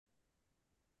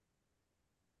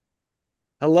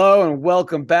Hello and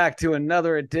welcome back to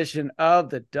another edition of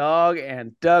the Dawg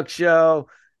and Duck Show.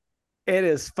 It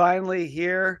is finally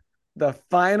here, the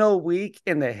final week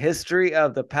in the history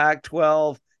of the Pac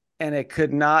 12, and it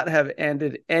could not have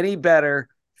ended any better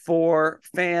for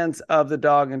fans of the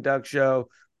Dawg and Duck Show.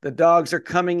 The Dogs are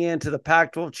coming into the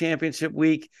Pac 12 championship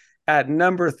week at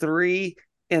number 3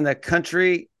 in the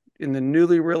country in the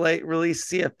newly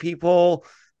released CFP poll,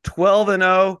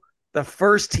 12-0, the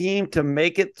first team to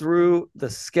make it through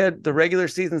the regular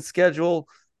season schedule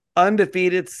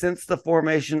undefeated since the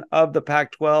formation of the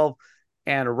Pac-12,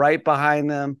 and right behind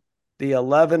them, the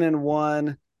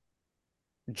 11-1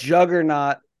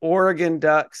 juggernaut Oregon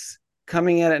Ducks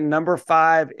coming in at number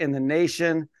 5 in the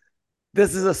nation.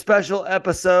 This is a special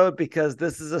episode because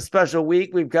this is a special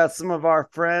week. We've got some of our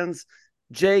friends,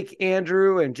 Jake,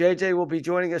 Andrew, and JJ will be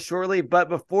joining us shortly. But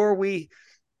before we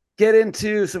get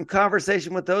into some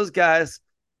conversation with those guys,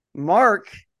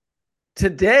 Mark,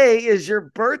 today is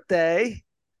your birthday.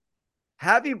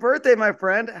 Happy birthday, my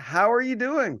friend. How are you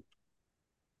doing?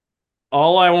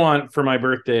 All I want for my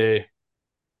birthday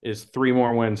is 3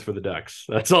 more wins for the Ducks.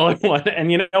 That's all I want.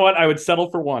 And you know what? I would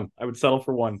settle for one. I would settle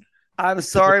for one. I'm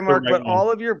Just sorry, the Mark, right but one.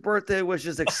 all of your birthday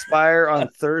wishes expire on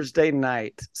Thursday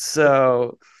night.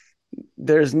 So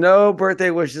there's no birthday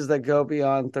wishes that go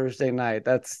beyond Thursday night.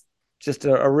 That's just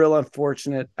a real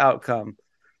unfortunate outcome.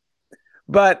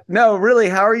 But no, really,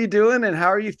 how are you doing and how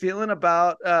are you feeling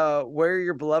about where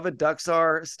your beloved Ducks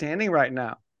are standing right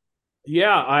now?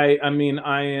 Yeah, I mean,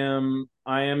 I am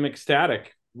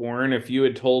ecstatic. Warren, if you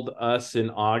had told us in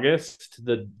August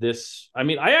that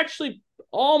I actually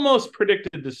almost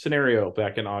predicted the scenario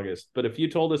back in August, but if you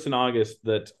told us in August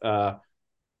that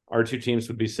our two teams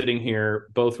would be sitting here,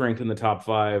 both ranked in the top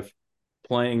five,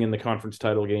 playing in the conference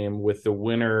title game, with the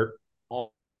winner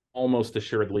almost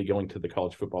assuredly going to the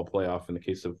college football playoff. In the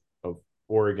case of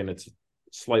Oregon, it's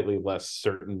slightly less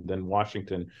certain than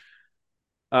Washington.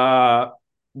 Uh,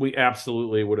 we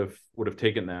absolutely would have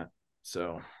taken that.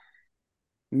 So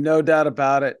No doubt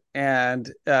about it. And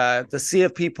the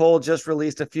CFP poll just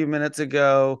released a few minutes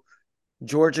ago.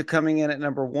 Georgia coming in at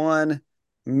number 1,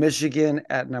 Michigan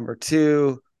at number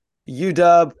 2,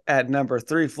 UW at number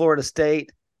 3, Florida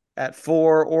State at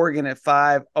 4, Oregon at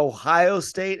 5, Ohio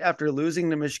State, after losing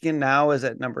to Michigan, now is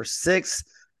at number 6,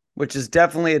 which is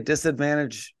definitely a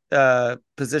disadvantage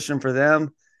position for them.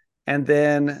 And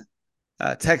then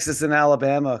Texas and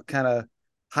Alabama kind of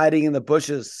hiding in the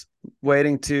bushes,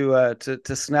 waiting to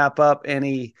snap up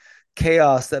any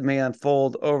chaos that may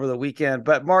unfold over the weekend.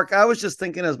 But Mark, I was just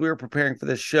thinking as we were preparing for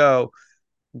this show,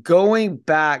 going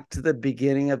back to the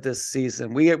beginning of this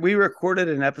season, we recorded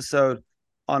an episode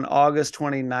on August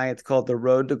 29th called The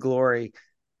Road to Glory,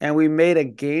 and we made a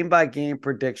game by game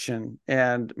prediction.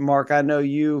 And Mark, I know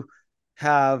you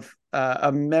have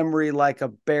a memory like a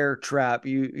bear trap.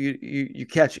 You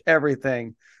catch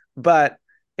everything. But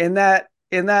in that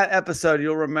episode,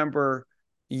 you'll remember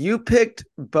you picked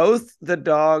both the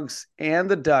Dogs and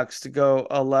the Ducks to go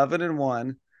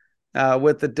 11-1,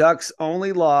 with the Ducks'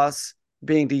 only loss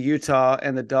being to Utah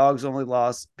and the Dogs' only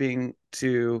loss being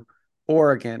to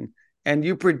Oregon. And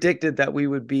you predicted that we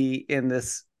would be in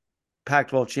this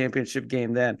Pac-12 championship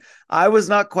game then. I was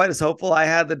not quite as hopeful. I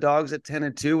had the Dogs at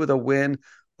 10-2 with a win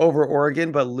over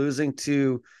Oregon, but losing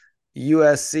to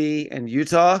USC and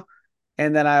Utah.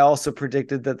 And then I also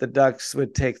predicted that the Ducks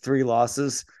would take 3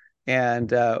 losses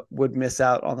and would miss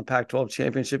out on the Pac-12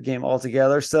 championship game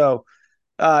altogether. So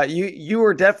you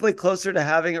were definitely closer to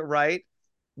having it right,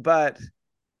 but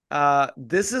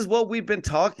this is what we've been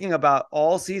talking about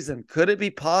all season. Could it be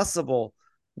possible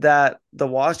that the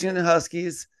Washington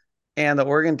Huskies and the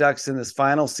Oregon Ducks in this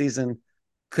final season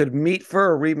could meet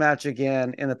for a rematch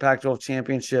again in the Pac-12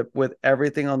 championship with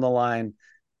everything on the line?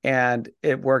 And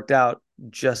it worked out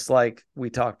just like we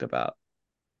talked about.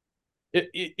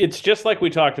 it's just like we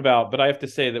talked about. But I have to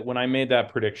say that when I made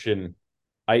that prediction,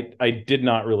 I did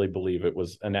not really believe it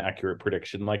was an accurate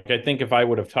prediction. Like, I think if I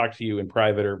would have talked to you in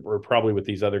private, or probably with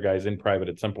these other guys in private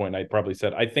at some point, I'd probably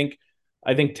said, I think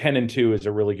 10-2 is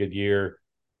a really good year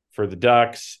for the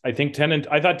Ducks. I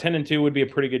thought 10-2 would be a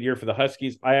pretty good year for the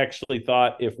Huskies. I actually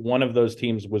thought if one of those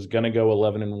teams was going to go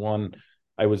 11-1,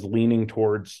 I was leaning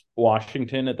towards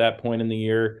Washington at that point in the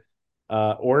year.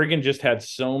 Oregon just had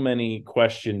so many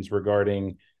questions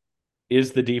regarding,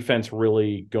 is the defense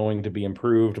really going to be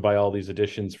improved by all these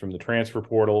additions from the transfer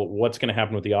portal? What's going to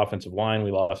happen with the offensive line?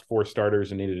 We lost 4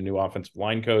 starters and needed a new offensive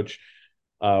line coach.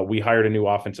 We hired a new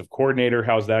offensive coordinator.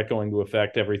 How's that going to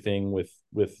affect everything with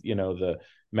the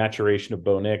maturation of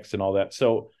Bo Nix and all that?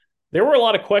 So there were a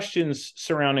lot of questions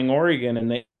surrounding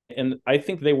Oregon, and I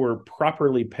think they were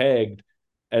properly pegged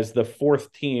as the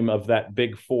fourth team of that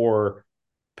Big Four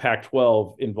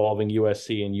Pac-12 involving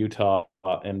USC and Utah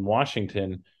and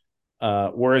Washington.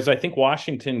 Whereas I think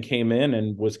Washington came in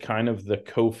and was kind of the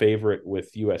co-favorite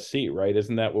with USC, right?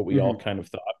 Isn't that what we all kind of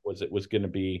thought was it was going to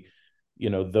be?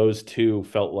 Those two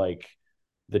felt like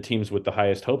the teams with the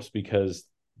highest hopes because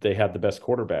they had the best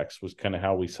quarterbacks, was kind of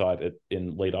how we saw it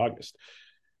in late August.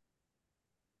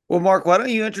 Well, Mark, why don't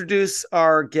you introduce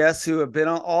our guests who have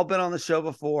all been on the show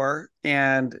before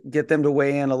and get them to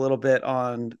weigh in a little bit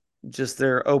on just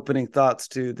their opening thoughts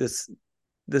to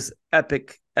this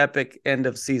epic end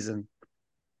of season.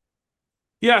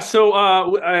 Yeah,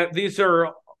 so these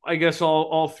are, I guess,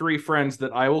 all three friends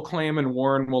that I will claim and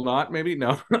Warren will not. Maybe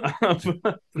no,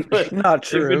 but Not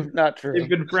they've true. been Not they've true.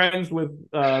 been friends with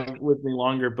me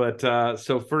longer. But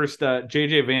so first,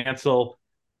 JJ Vansel,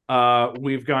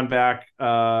 we've gone back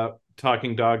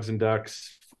talking dogs and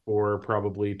ducks for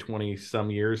probably 20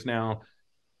 some years now.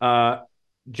 It's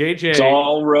JJ,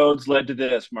 all roads led to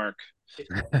this, Mark.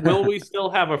 will we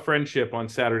still have a friendship on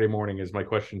Saturday morning? Is my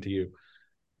question to you.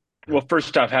 Well,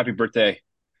 first off, happy birthday.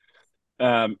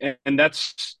 And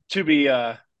that's to be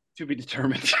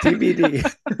determined.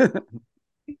 TBD.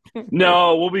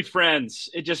 No, we'll be friends.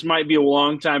 It just might be a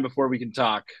long time before we can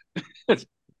talk.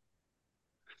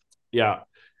 Yeah.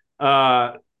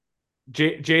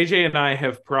 JJ and I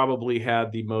have probably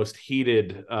had the most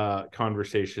heated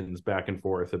conversations back and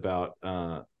forth about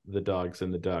the dogs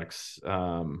and the ducks.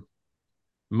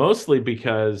 Mostly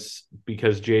because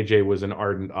JJ was an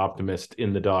ardent optimist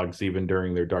in the dogs even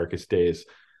during their darkest days.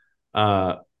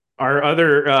 Our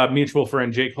other mutual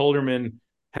friend Jake Holderman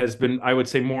has been, I would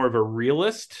say, more of a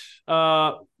realist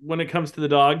when it comes to the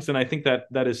dogs, and I think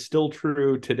that is still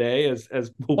true today,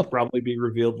 as will probably be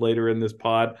revealed later in this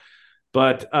pod.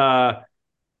 But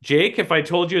Jake, if I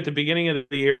told you at the beginning of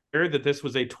the year that this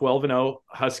was a 12-0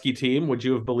 Husky team, would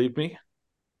you have believed me?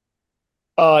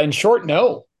 In short,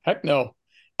 no. Heck no.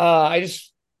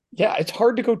 Yeah, it's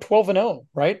hard to go 12-0,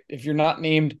 right? If you're not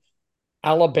named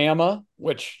Alabama,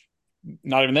 which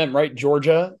not even them, right?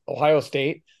 Georgia, Ohio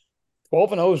State.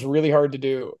 12-0 is really hard to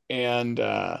do. And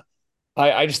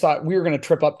I just thought we were going to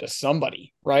trip up to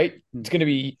somebody, right? It's going to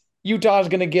be Utah's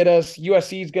going to get us,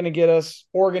 USC's going to get us,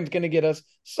 Oregon's going to get us.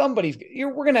 We're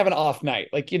going to have an off night.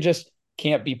 Like, you just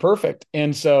can't be perfect.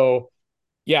 And so,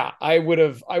 yeah, I would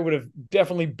have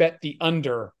definitely bet the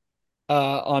under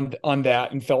on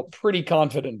that and felt pretty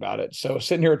confident about it. So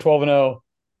sitting here at 12-0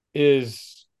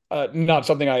 is not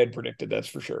something I had predicted. That's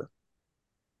for sure.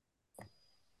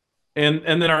 And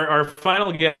then our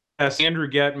final guest, Andrew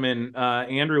Getman.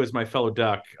 Andrew is my fellow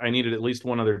Duck. I needed at least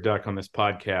one other Duck on this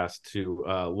podcast to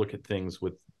look at things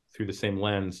through the same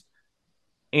lens.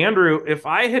 Andrew, if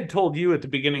I had told you at the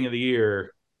beginning of the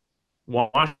year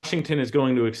Washington is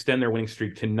going to extend their winning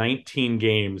streak to 19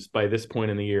 games by this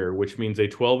point in the year, which means a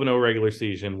 12-0 regular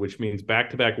season, which means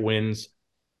back-to-back wins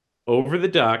over the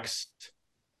Ducks,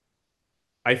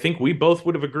 I think we both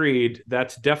would have agreed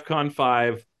that's DEFCON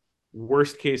 5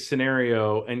 worst case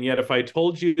scenario. And yet, if I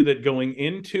told you that going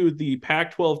into the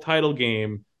Pac-12 title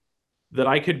game, that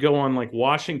I could go on like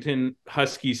Washington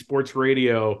Husky sports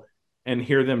radio and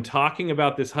hear them talking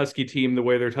about this Husky team the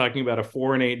way they're talking about a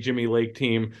 4-8 Jimmy Lake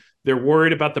team. They're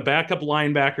worried about the backup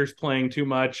linebackers playing too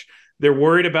much. They're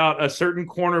worried about a certain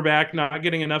cornerback not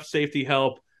getting enough safety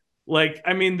help. Like,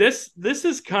 I mean, this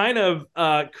is kind of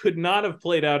could not have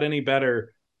played out any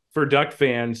better for Duck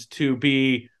fans to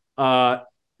be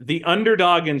the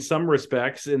underdog in some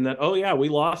respects, in that, oh yeah, we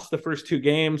lost the first two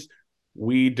games.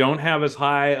 We don't have as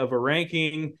high of a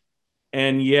ranking.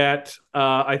 And yet,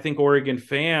 I think Oregon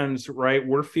fans, right,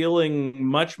 we're feeling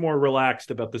much more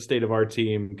relaxed about the state of our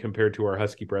team compared to our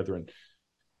Husky brethren.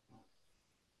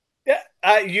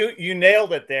 Yeah, you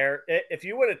nailed it there. If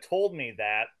you would have told me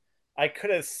that, I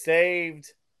could have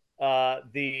saved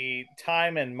the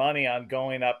time and money on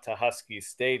going up to Husky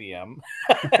Stadium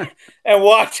and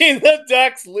watching the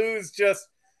Ducks lose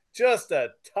just a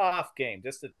tough game,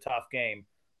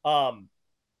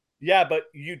 Yeah, but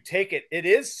you take it. It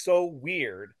is so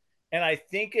weird. And I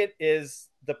think it is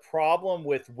the problem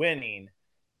with winning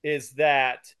is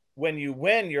that when you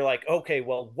win, you're like, okay,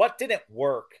 well, what didn't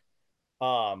work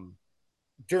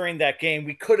during that game?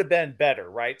 We could have been better,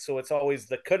 right? So it's always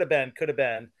the could have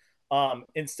been,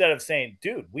 instead of saying,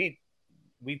 dude, we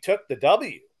took the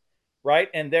W, right?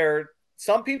 And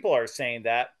some people are saying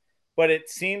that, but it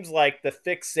seems like the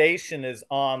fixation is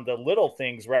on the little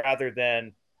things rather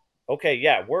than, okay,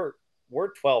 yeah, we're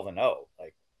 12-0.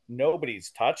 Like,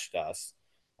 nobody's touched us.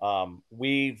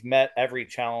 We've met every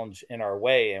challenge in our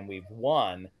way and we've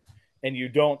won. And you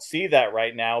don't see that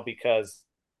right now because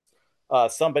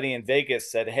somebody in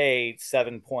Vegas said, "Hey,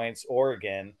 7 points,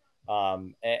 Oregon,"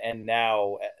 and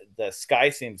now the sky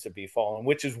seems to be falling,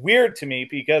 which is weird to me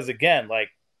because again, like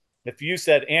if you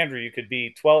said, Andrew, you could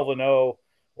be 12-0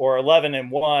 or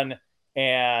 11-1,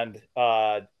 and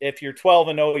if you're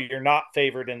 12-0, you're not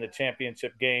favored in the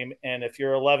championship game, and if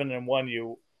you're 11-1,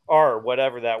 you are,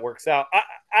 whatever that works out.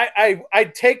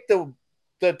 I'd take the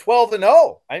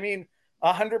 12-0. I mean,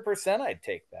 100% I'd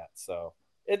take that. So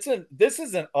this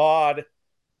is an odd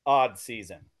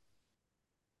season.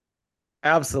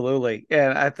 Absolutely.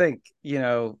 And I think,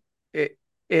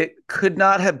 it could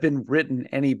not have been written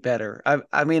any better.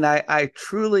 I mean, I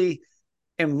truly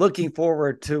am looking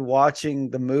forward to watching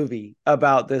the movie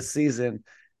about this season,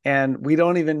 and we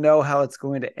don't even know how it's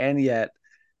going to end yet.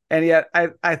 And yet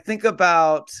I think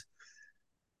about,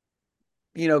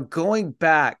 going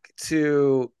back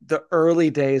to the early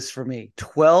days for me,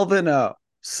 12-0.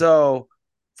 So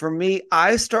for me,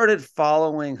 I started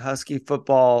following Husky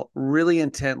football really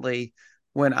intently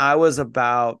when I was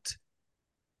about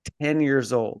 10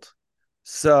 years old.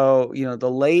 So,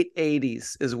 the late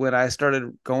 80s is when I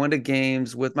started going to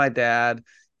games with my dad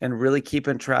and really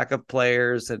keeping track of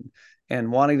players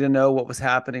and wanting to know what was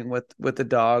happening with the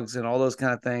Dawgs and all those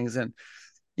kind of things. And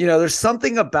there's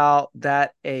something about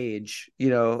that age,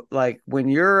 like when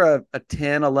you're a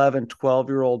 10, 11,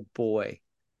 12-year-old boy,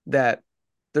 that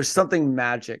there's something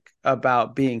magic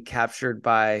about being captured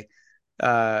by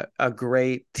a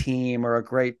great team or a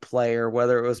great player,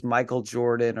 whether it was Michael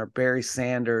Jordan or Barry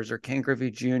Sanders or Ken Griffey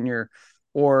Jr.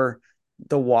 or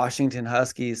the Washington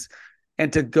Huskies.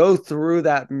 And to go through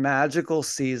that magical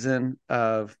season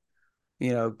of,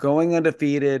 going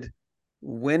undefeated,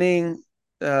 winning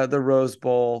the Rose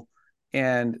Bowl,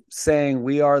 and saying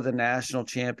we are the national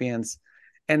champions.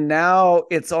 And now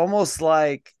it's almost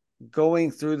like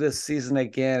going through this season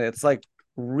again. It's like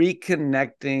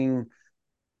reconnecting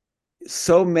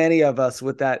so many of us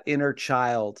with that inner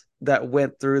child that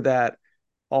went through that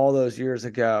all those years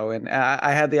ago. And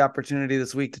I had the opportunity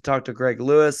this week to talk to Greg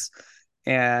Lewis,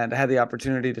 and I had the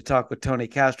opportunity to talk with Tony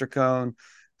Castricone,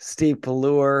 Steve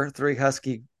Pallure, three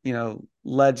Husky,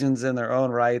 legends in their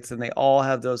own rights, and they all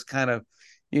have those kind of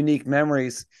unique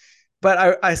memories.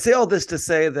 But I say all this to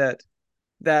say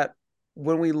that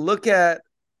when we look at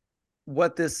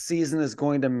what this season is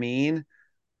going to mean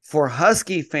for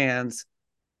Husky fans,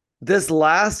 this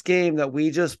last game that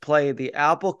we just played, the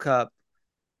Apple Cup,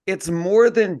 it's more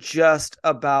than just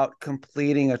about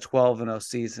completing a 12-0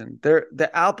 season. The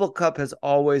Apple Cup has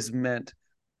always meant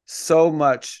so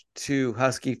much to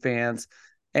Husky fans.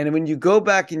 And when you go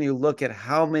back and you look at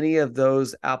how many of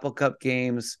those Apple Cup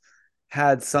games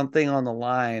had something on the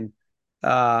line,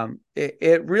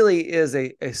 it really is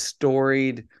a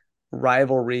storied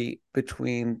rivalry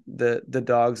between the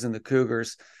Dawgs and the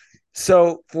Cougars.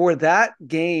 So for that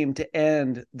game to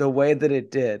end the way that it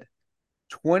did,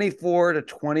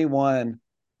 24-21,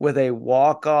 with a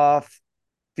walk-off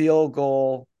field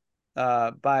goal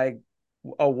by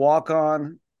a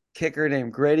walk-on kicker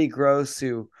named Grady Gross,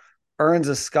 who earns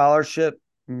a scholarship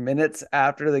minutes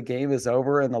after the game is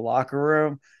over in the locker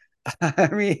room. I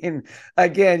mean,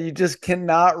 again, you just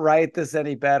cannot write this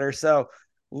any better. So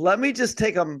let me just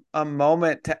take a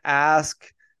moment to ask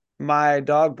my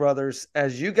Dawg brothers,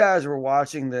 as you guys were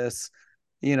watching this,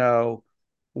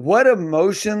 what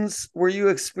emotions were you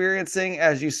experiencing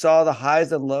as you saw the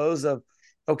highs and lows of,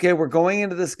 okay, we're going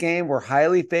into this game, we're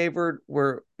highly favored,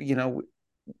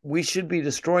 we should be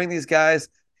destroying these guys,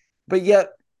 but yet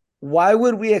why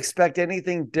would we expect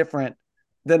anything different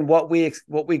than what we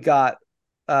got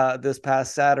this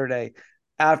past Saturday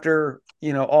after,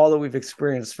 all that we've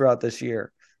experienced throughout this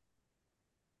year?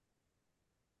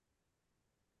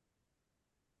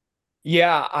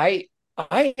 Yeah, I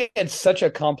had such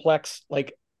a complex,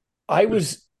 like I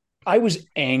was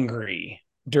angry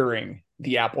during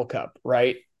the Apple Cup,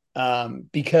 right?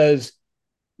 Because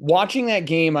watching that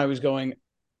game, I was going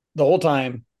the whole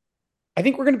time, I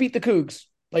think we're going to beat the Cougs.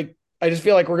 Like, I just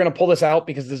feel like we're going to pull this out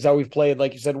because this is how we've played,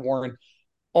 like you said, Warren,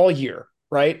 all year,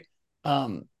 right?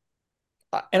 And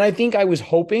I think I was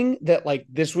hoping that like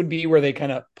this would be where they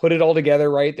kind of put it all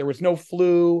together, right? There was no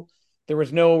flu, there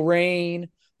was no rain,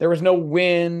 there was no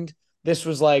wind. This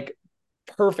was like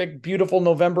perfect, beautiful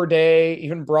November day.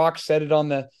 Even Brock said it on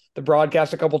the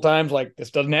broadcast a couple times, like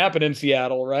this doesn't happen in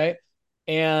Seattle, right?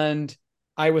 And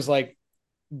I was like,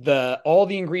 all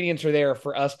the ingredients are there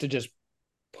for us to just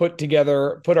put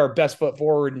our best foot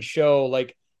forward and show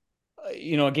like,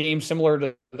 a game similar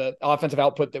to the offensive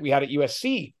output that we had at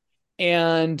USC.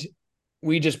 And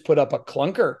we just put up a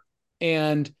clunker.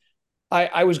 And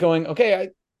I was going, okay,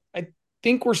 I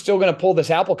think we're still going to pull this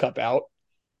Apple Cup out.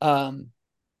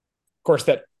 course,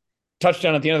 that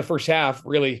touchdown at the end of the first half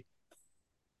really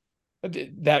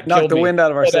that knocked killed the me. wind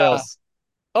out of our sails.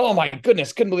 Oh my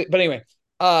goodness, couldn't believe. But anyway,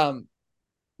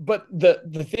 but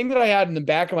the thing that I had in the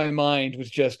back of my mind was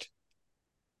just,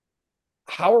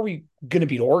 how are we going to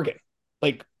beat Oregon?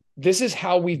 Like, this is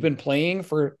how we've been playing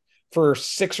for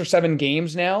 6 or 7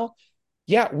 games now.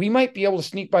 Yeah, we might be able to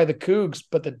sneak by the Cougs,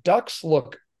 but the Ducks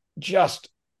look just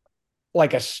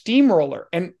like a steamroller.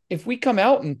 And if we come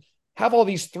out and have all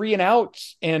these 3 and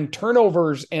outs and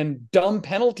turnovers and dumb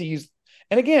penalties,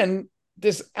 and again,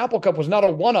 this Apple Cup was not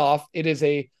a one-off. It is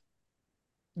the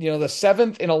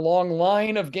 7th in a long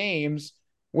line of games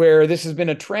where this has been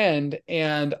a trend.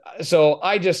 And so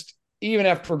I just, even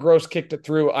after Gross kicked it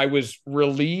through, I was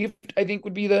relieved, I think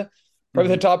would be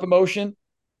probably the top emotion.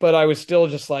 But I was still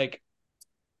just like,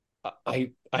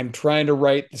 I'm trying to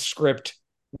write the script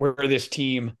where this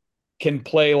team can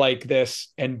play like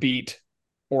this and beat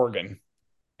Oregon.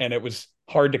 And it was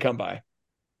hard to come by.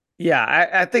 Yeah,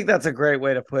 I think that's a great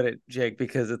way to put it, Jake,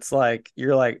 because it's like,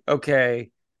 you're like, okay,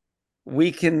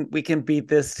 we can beat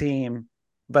this team,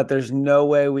 but there's no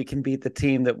way we can beat the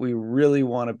team that we really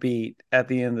want to beat at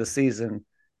the end of the season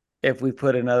if we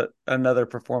put another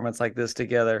performance like this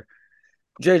together.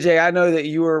 JJ, I know that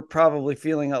you were probably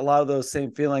feeling a lot of those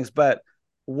same feelings, but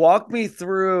walk me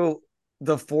through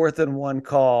the 4th and 1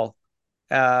 call.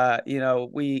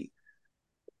 We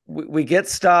get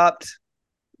stopped.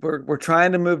 We're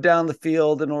trying to move down the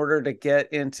field in order to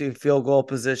get into field goal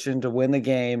position to win the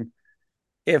game.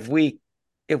 If we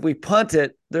punt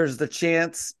it, there's the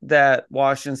chance that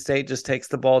Washington State just takes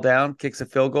the ball down, kicks a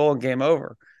field goal, and game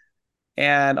over.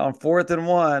 And on 4th and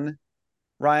 1,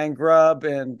 Ryan Grubb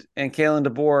and Kalen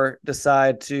DeBoer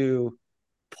decide to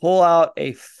pull out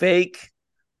a fake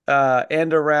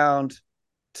end around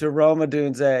to Roma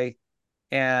Dunze,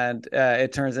 and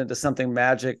it turns into something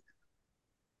magic.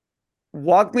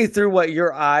 Walk me through what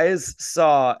your eyes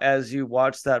saw as you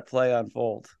watched that play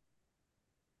unfold.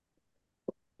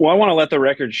 Well, I want to let the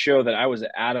record show that I was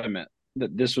adamant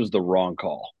that this was the wrong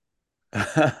call.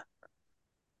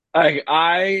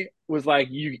 I was like,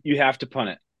 you have to punt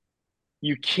it.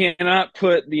 You cannot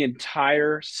put the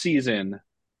entire season,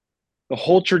 the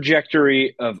whole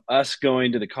trajectory of us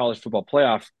going to the college football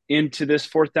playoff into this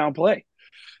 4th down play.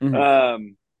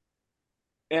 Mm-hmm.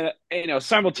 And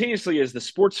simultaneously as the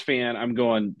sports fan, I'm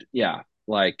going, yeah,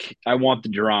 like, I want the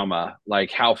drama.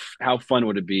 Like, how fun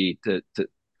would it be to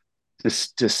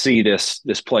see this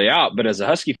play out? But as a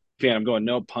Husky fan, I'm going,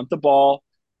 no, punt the ball,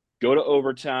 go to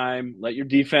overtime, let your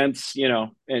defense,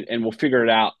 and we'll figure it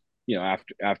out,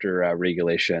 after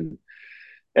regulation.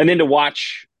 And then to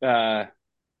watch,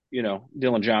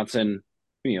 Dylan Johnson,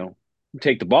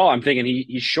 take the ball, I'm thinking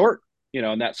he's short,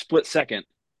 in that split second.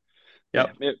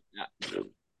 Yep.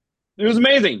 It was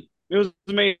amazing. It was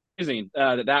amazing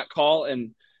that call.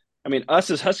 And I mean,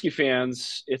 us as Husky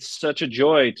fans, it's such a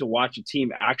joy to watch a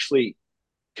team actually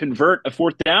convert a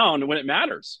 4th down when it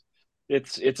matters.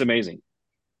 It's amazing.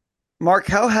 Mark,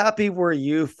 how happy were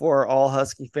you for all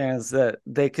Husky fans that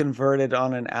they converted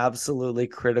on an absolutely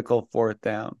critical 4th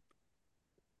down?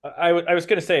 I was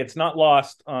going to say, it's not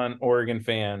lost on Oregon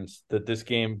fans that this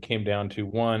game came down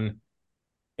to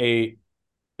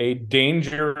a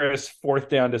dangerous 4th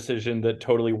down decision that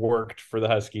totally worked for the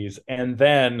Huskies, and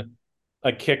then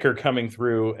a kicker coming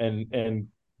through and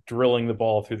drilling the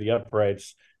ball through the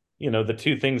uprights. The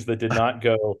 2 things that did not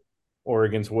go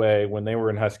Oregon's way when they were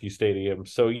in Husky Stadium.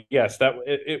 So yes,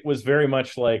 it was very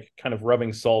much like kind of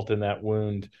rubbing salt in that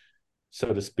wound,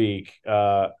 so to speak.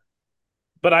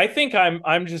 But I think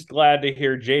I'm just glad to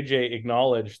hear JJ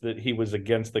acknowledge that he was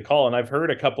against the call. And I've heard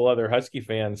a couple other Husky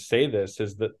fans say this,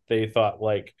 is that they thought,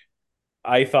 like,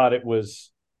 I thought it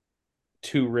was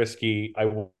too risky.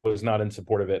 I was not in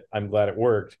support of it. I'm glad it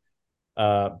worked.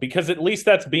 Because at least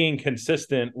that's being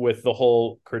consistent with the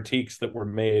whole critiques that were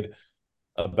made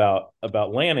about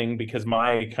Lanning, because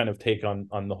my kind of take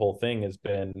on the whole thing has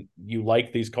been, you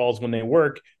like these calls when they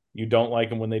work, you don't like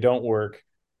them when they don't work.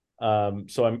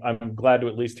 So I'm glad to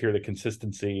at least hear the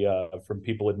consistency from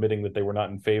people admitting that they were not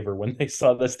in favor when they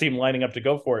saw this team lining up to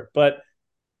go for it. But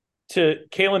to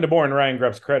Kalen DeBoer and Ryan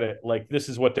Grubb's credit, like, this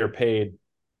is what they're paid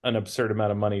an absurd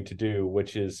amount of money to do,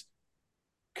 which is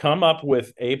come up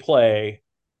with a play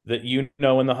that in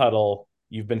the huddle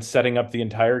you've been setting up the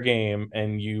entire game,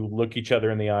 and you look each other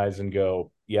in the eyes and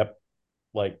go, yep,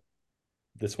 like,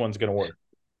 this one's going to work.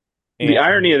 The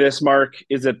irony of this, Mark,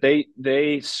 is that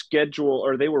they schedule,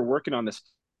 or they were working on this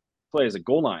play as a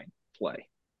goal line play.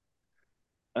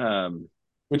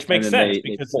 Which makes sense,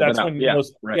 because that's when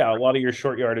a lot of your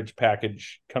short yardage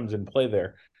package comes in play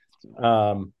there.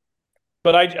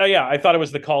 But I thought it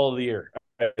was the call of the year.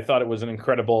 I thought it was an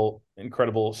incredible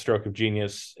stroke of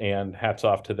genius, and hats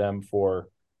off to them for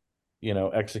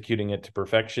executing it to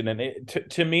perfection. And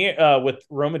to me, with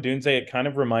Roma Dunze, it kind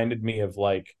of reminded me of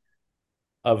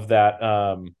that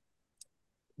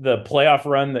the playoff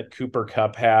run that Cooper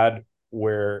Kupp had,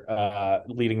 where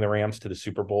leading the Rams to the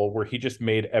Super Bowl, where he just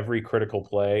made every critical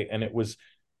play. And it was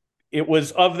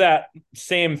of that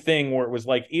same thing where it was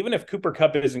like, even if Cooper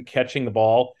Kupp isn't catching the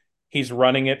ball, he's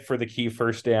running it for the key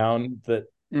first down that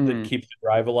keeps the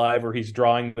drive alive, or he's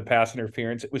drawing the pass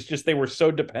interference. It was just, they were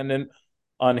so dependent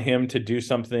on him to do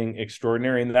something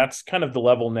extraordinary. And that's kind of the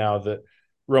level now that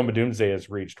Roma Dunze has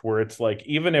reached, where it's like,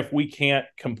 even if we can't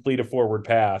complete a forward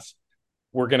pass,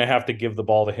 we're going to have to give the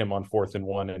ball to him on 4th and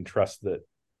 1 and trust that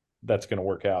that's going to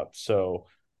work out. So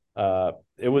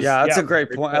it was, that's a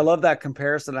great point. I love that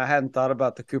comparison. I hadn't thought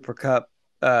about the Cooper Kupp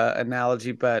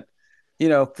analogy, but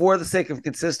for the sake of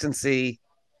consistency,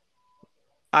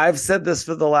 I've said this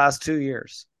for the last 2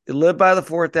 years. You live by the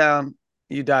 4th down,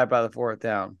 you die by the 4th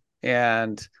down.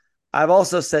 And I've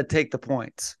also said, take the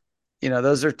points.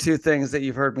 Those are two things that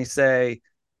you've heard me say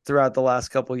throughout the last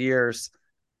couple of years.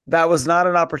 That was not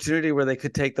an opportunity where they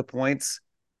could take the points,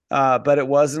 but it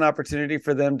was an opportunity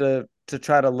for them to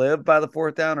try to live by the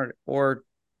 4th down, or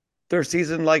their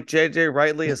season, like JJ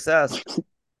rightly assessed.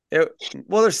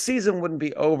 Their season wouldn't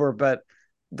be over, but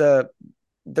the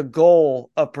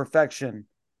goal of perfection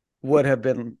would have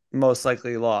been most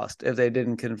likely lost if they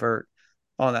didn't convert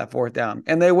on that 4th down.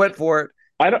 And they went for it.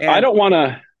 I don't want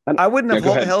to. I wouldn't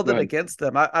have held it against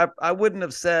them. I wouldn't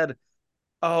have said,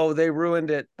 oh, they ruined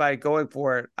it by going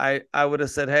for it. I would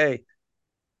have said, hey,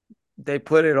 they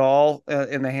put it all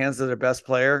in the hands of their best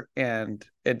player, and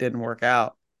it didn't work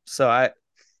out. So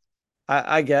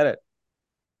I get it.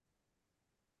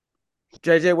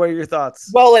 JJ, what are your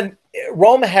thoughts? Well, and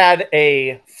Rome had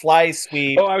a fly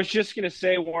sweep. Oh, I was just going to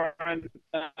say, Warren,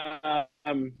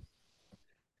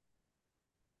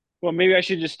 well, maybe I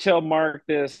should just tell Mark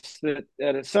that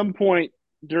at some point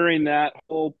during that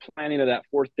whole planning of that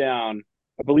 4th down,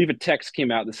 I believe a text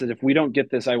came out that said, if we don't get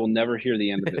this, I will never hear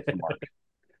the end of it from Mark.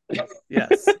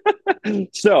 Yes.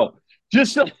 So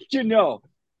just so you know,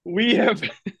 we're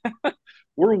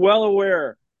well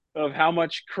aware of how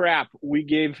much crap we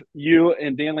gave you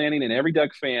and Dan Lanning and every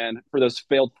Duck fan for those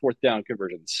failed 4th down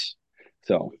conversions.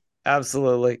 So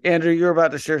absolutely. Andrew, you're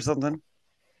about to share something.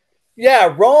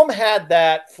 Yeah, Rome had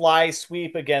that fly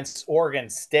sweep against Oregon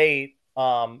State.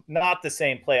 Not the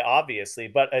same play, obviously,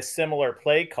 but a similar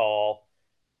play call.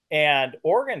 And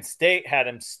Oregon State had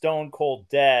him stone cold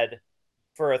dead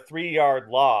for a 3-yard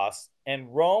loss.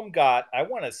 And Rome got, I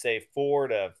want to say, 4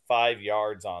 to 5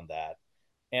 yards on that.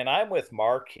 And I'm with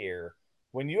Mark here.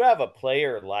 When you have a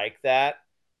player like that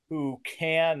who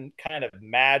can kind of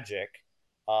magic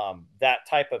that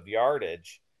type of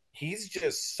yardage, he's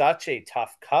just such a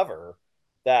tough cover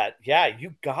that,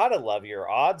 you got to love your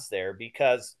odds there,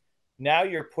 because now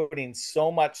you're putting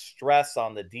so much stress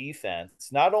on the defense.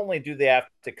 Not only do they have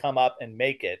to come up and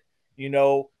make it,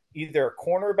 either a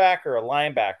cornerback or a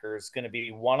linebacker is going to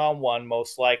be one-on-one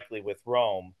most likely with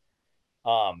Rome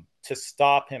to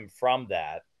stop him from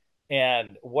that.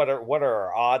 And what are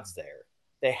our odds there?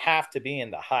 They have to be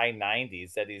in the high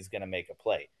 90s that he's going to make a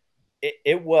play.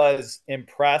 It was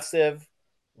impressive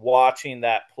watching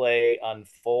that play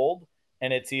unfold,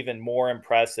 and it's even more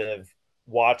impressive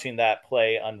watching that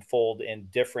play unfold in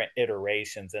different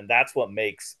iterations. And that's what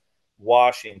makes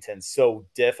Washington so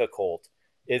difficult,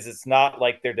 is it's not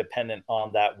like they're dependent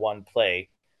on that one play.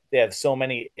 They have so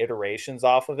many iterations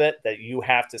off of it that you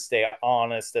have to stay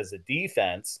honest as a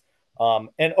defense.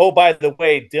 And oh, by the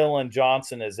way, Dylan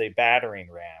Johnson is a battering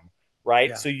ram, right?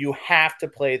 Yeah. So you have to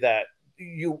play that.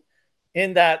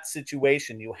 In that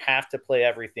situation, you have to play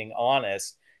everything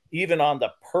honest. Even on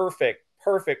the perfect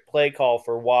play call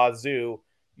for Wazoo,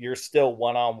 you're still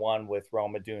one-on-one with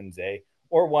Roma Dunze,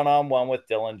 or one-on-one with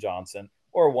Dylan Johnson,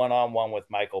 or one-on-one with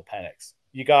Michael Penix.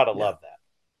 You got to love that.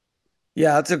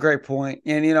 Yeah, that's a great point.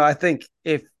 And, I think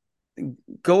if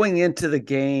going into the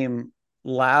game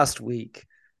last week,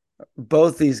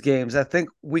 both these games, I think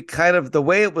we kind of, the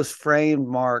way it was framed,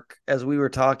 Mark, as we were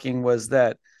talking, was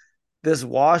that this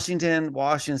Washington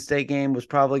State game was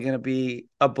probably going to be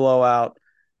a blowout,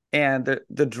 and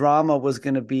the drama was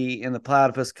going to be in the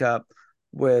Platypus Cup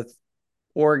with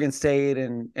Oregon State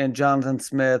and Jonathan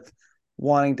Smith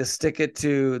wanting to stick it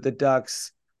to the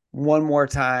Ducks one more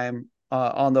time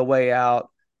on the way out,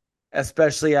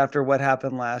 especially after what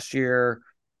happened last year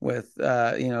with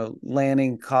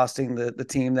Lanning costing the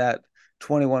team that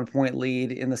 21-point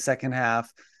lead in the second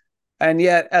half. And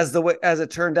yet, as it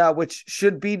turned out, which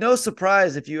should be no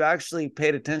surprise if you actually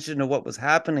paid attention to what was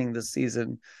happening this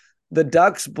season, the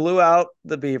Ducks blew out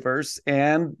the Beavers,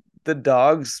 and the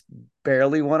Dawgs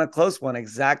barely won a close one,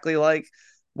 exactly like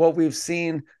what we've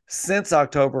seen since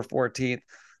October 14th.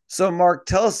 So, Mark,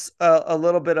 tell us a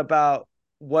little bit about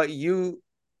what you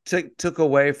took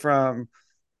away from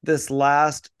this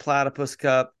last Platypus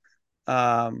Cup.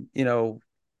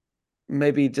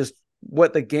 Maybe just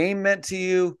what the game meant to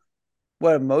you,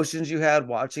 what emotions you had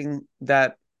watching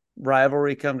that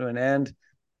rivalry come to an end,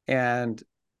 and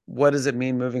what does it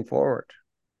mean moving forward?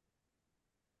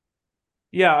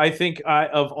 Yeah, I think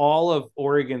of all of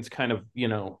Oregon's kind of,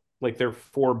 like their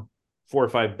four or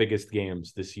five biggest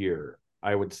games this year,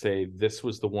 I would say this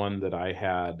was the one that I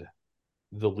had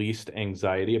the least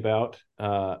anxiety about,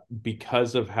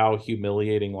 because of how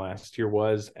humiliating last year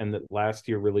was, and that last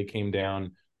year really came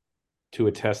down to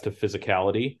a test of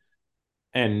physicality.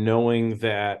 And knowing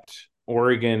that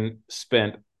Oregon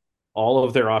spent all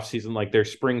of their offseason, like their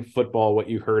spring football, what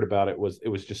you heard about it was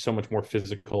just so much more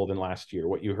physical than last year.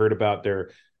 What you heard about their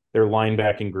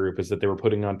linebacking group is that they were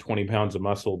putting on 20 pounds of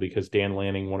muscle because Dan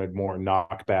Lanning wanted more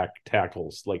knockback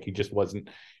tackles. Like he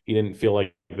didn't feel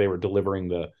like they were delivering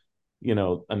the,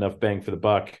 enough bang for the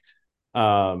buck.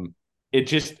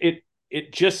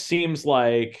 It just seems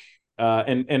like,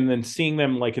 and then seeing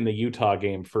them like in the Utah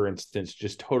game, for instance,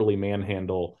 just totally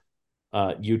manhandle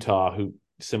Utah, who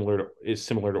is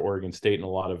similar to Oregon State in a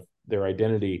lot of their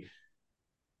identity.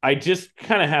 I just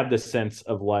kind of had the sense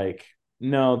of like,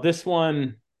 no, this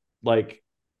one, like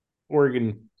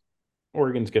Oregon's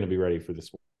going to be ready for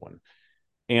this one.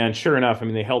 And sure enough, I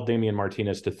mean, they held Damian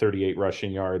Martinez to 38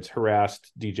 rushing yards,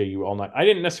 harassed DJU all night. I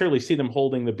didn't necessarily see them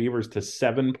holding the Beavers to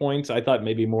 7 points. I thought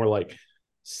maybe more like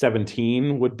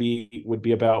 17 would be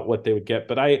about what they would get.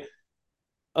 But I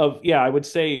would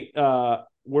say,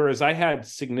 whereas I had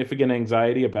significant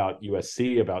anxiety about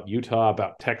USC, about Utah,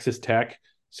 about Texas Tech,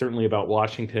 certainly about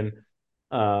Washington,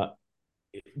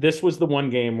 this was the one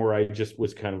game where I just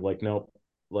was kind of like, nope,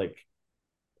 like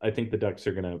I think the Ducks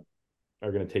are gonna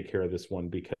take care of this one,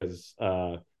 because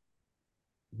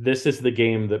this is the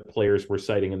game that players were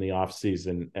citing in the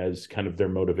offseason as kind of their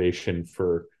motivation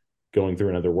for going through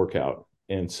another workout.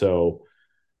 And so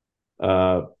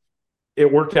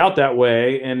it worked out that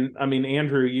way. And I mean,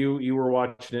 Andrew, you were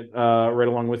watching it right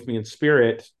along with me in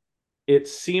spirit. It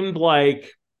seemed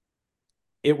like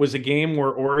it was a game where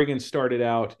Oregon started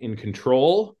out in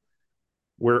control,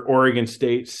 where Oregon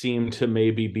State seemed to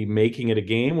maybe be making it a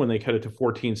game. When they cut it to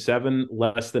 14-7,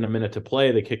 less than a minute to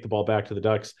play, they kicked the ball back to the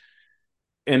Ducks.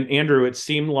 And Andrew, it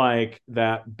seemed like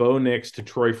that Bo Nix to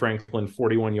Troy Franklin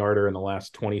 41-yarder in the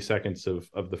last 20 seconds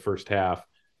of the first half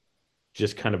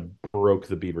just kind of broke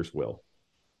the Beavers' will.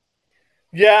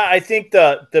 Yeah, I think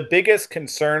the biggest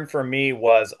concern for me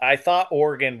was I thought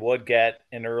Oregon would get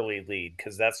an early lead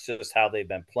because that's just how they've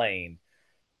been playing.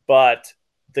 But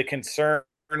the concern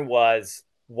was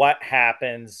what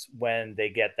happens when they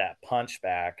get that punch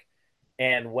back.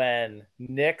 And when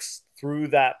Nix threw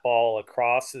that ball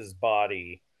across his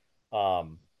body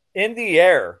in the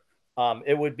air,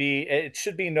 it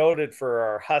should be noted for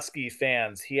our Husky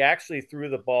fans, he actually threw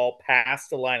the ball past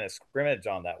the line of scrimmage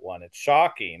on that one. It's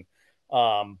shocking.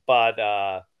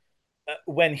 But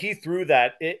when he threw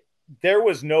that, there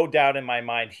was no doubt in my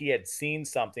mind he had seen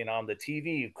something on the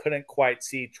TV. You couldn't quite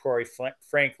see Troy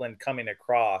Franklin coming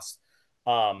across.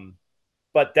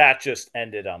 But that just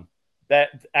ended him. That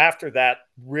after that,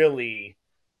 really,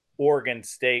 Oregon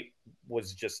State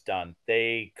was just done.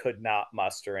 They could not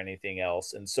muster anything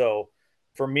else. And so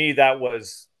for me, that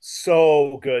was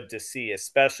so good to see,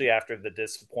 especially after the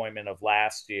disappointment of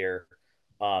last year.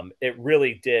 It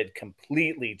really did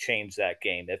completely change that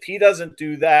game. If he doesn't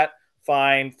do that,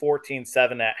 fine,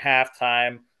 14-7 at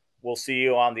halftime. We'll see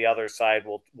you on the other side.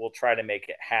 We'll try to make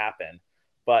it happen.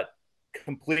 But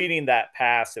completing that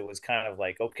pass, it was kind of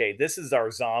like, okay, this is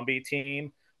our zombie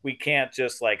team. We can't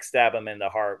just like stab them in the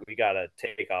heart. We got to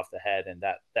take off the head. And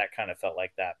that kind of felt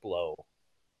like that blow.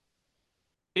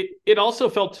 It also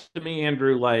felt to me,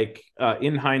 Andrew, like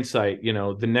in hindsight,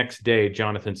 the next day,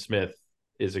 Jonathan Smith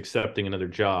is accepting another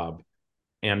job.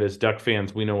 And as Duck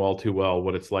fans, we know all too well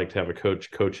what it's like to have a coach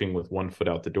coaching with one foot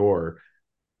out the door.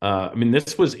 I mean,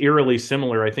 this was eerily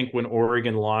similar. I think when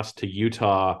Oregon lost to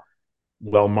Utah,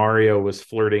 while Mario was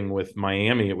flirting with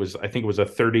Miami, it was a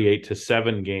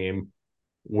 38-7 game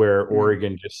where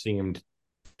Oregon just seemed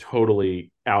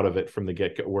totally out of it from the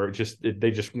get-go, where they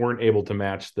just weren't able to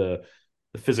match the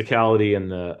physicality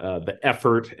and the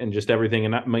effort and just everything.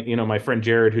 And my friend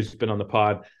Jared, who's been on the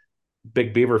pod,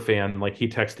 big Beaver fan, like he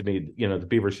texted me, the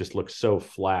Beavers just look so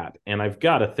flat. And I've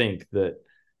got to think that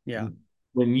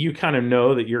when you kind of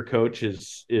know that your coach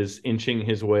is inching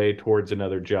his way towards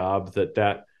another job,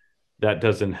 that that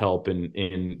doesn't help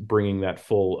in bringing that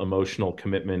full emotional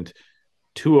commitment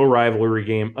to a rivalry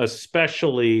game,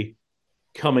 especially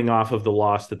coming off of the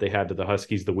loss that they had to the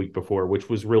Huskies the week before, which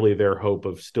was really their hope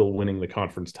of still winning the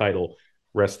conference title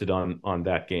rested on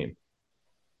that game.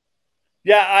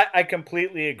 Yeah, I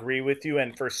completely agree with you.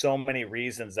 And for so many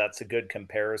reasons, that's a good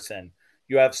comparison.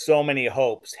 You have so many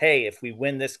hopes. Hey, if we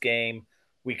win this game,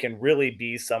 we can really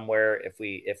be somewhere. If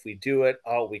we do it,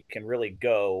 oh, we can really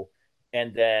go.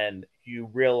 And then you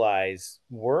realize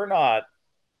we're not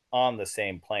on the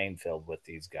same playing field with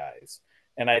these guys.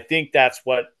 And I think that's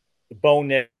what Bo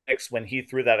Nix, when he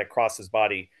threw that across his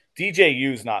body,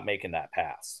 DJU's not making that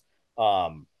pass.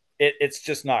 It's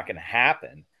just not going to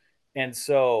happen. And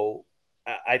so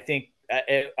I think,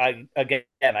 I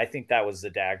think that was the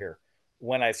dagger.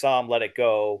 When I saw him let it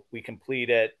go, we complete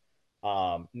it.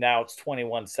 Now it's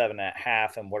 21-7 at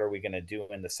half. And what are we going to do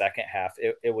in the second half?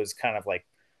 It was kind of like,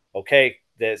 okay,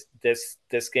 this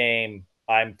game,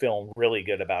 I'm feeling really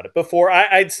good about it. Before,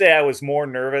 I'd say I was more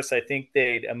nervous. I think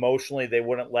they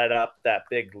wouldn't let up that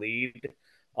big lead.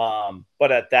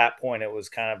 But at that point, it was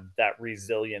kind of that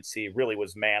resiliency really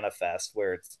was manifest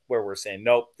where we're saying,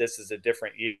 nope, this is a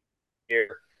different year.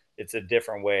 It's a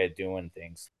different way of doing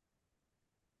things.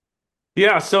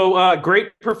 Yeah, so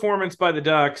great performance by the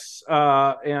Ducks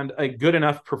and a good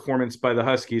enough performance by the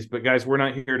Huskies. But guys, we're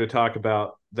not here to talk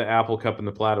about the Apple Cup and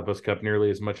the Platypus Cup nearly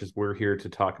as much as we're here to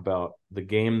talk about the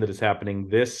game that is happening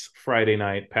this Friday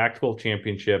night, Pac-12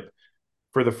 Championship.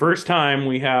 For the first time,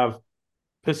 we have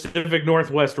Pacific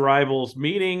Northwest rivals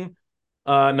meeting.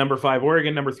 Number 5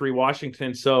 Oregon, number 3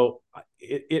 Washington. So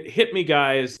it hit me,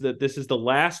 guys, that this is the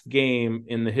last game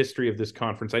in the history of this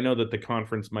conference. I know that the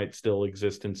conference might still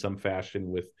exist in some fashion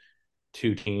with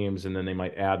 2 teams, and then they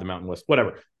might add the Mountain West,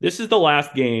 whatever. This is the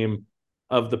last game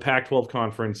of the Pac-12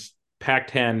 conference,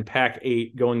 Pac-10,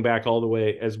 Pac-8, going back all the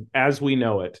way as we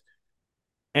know it.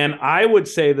 And I would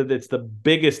say that it's the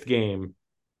biggest game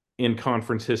in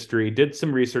conference history. Did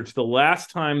some research. The last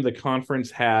time the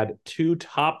conference had 2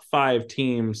 top 5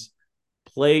 teams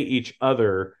play each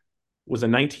other was a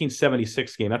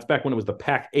 1976 game. That's back when it was the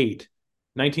Pac-8.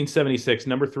 1976,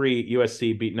 number 3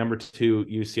 USC beat number 2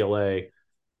 UCLA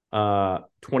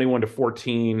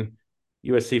 21-14.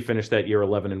 USC finished that year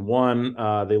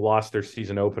 11-1. They lost their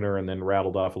season opener and then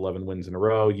rattled off 11 wins in a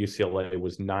row. UCLA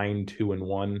was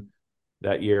 9-2-1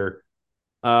 that year.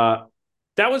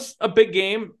 That was a big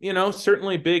game,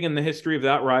 certainly big in the history of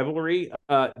that rivalry.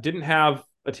 Didn't have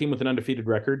a team with an undefeated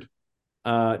record.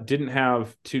 Didn't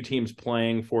have 2 teams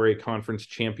playing for a conference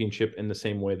championship in the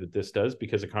same way that this does,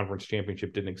 because a conference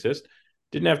championship didn't exist.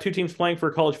 Didn't have 2 teams playing for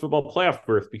a college football playoff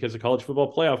berth, because a college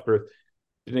football playoff berth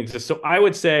didn't exist. So I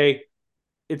would say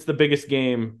it's the biggest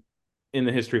game in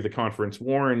the history of the conference.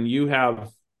 Warren, you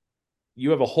have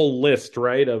a whole list,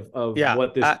 right, of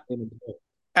what this game is.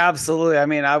 Absolutely. I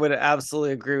mean, I would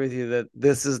absolutely agree with you that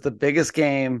this is the biggest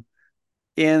game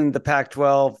in the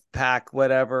Pac-12, Pac,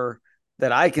 whatever,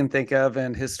 that I can think of.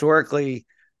 And historically,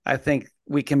 I think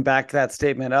we can back that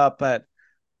statement up. But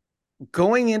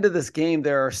going into this game,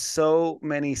 there are so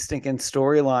many stinking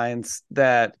storylines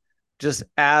that just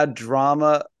add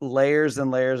drama, layers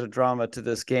and layers of drama to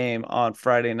this game on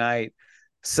Friday night.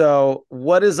 So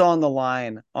what is on the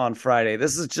line on Friday?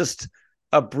 This is just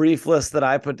a brief list that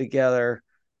I put together.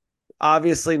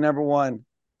 Obviously, number 1,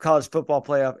 college football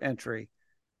playoff entry.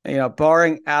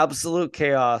 Barring absolute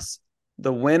chaos,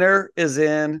 the winner is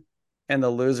in and the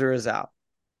loser is out.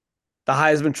 The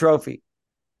Heisman Trophy.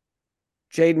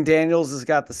 Jaden Daniels has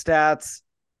got the stats,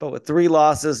 but with 3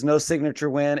 losses, no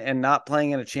signature win, and not playing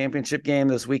in a championship game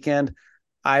this weekend,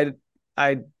 I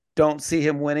don't see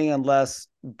him winning unless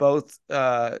both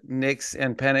Nix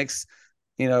and Penix,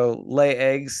 lay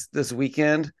eggs this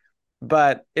weekend.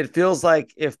 But it feels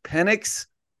like if Penix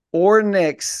or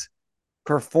Nix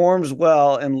performs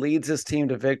well and leads his team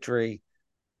to victory,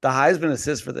 the Heisman is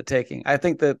his for the taking. I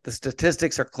think that the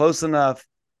statistics are close enough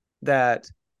that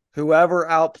whoever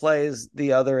outplays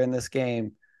the other in this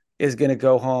game is going to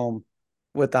go home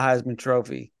with the Heisman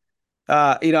Trophy.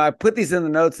 I put these in the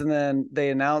notes, and then they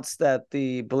announced that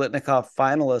the Biletnikoff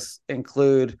finalists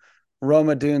include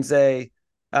Roma Dunze,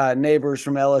 Neighbors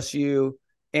from LSU,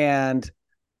 and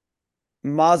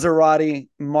Maserati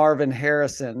Marvin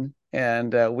Harrison.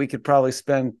 And we could probably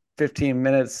spend 15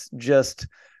 minutes just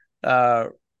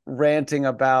ranting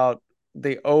about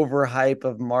the overhype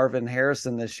of Marvin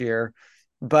Harrison this year.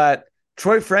 But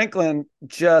Troy Franklin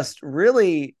just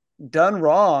really done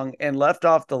wrong and left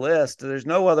off the list. There's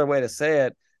no other way to say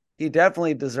it. He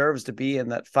definitely deserves to be in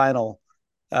that final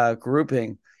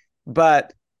grouping.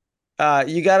 But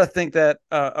You got to think that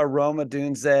Aroma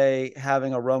Dunze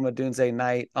having a Roma Dunze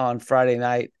night on Friday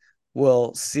night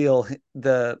will seal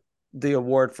the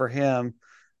award for him.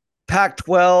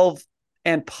 Pac-12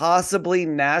 and possibly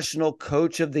National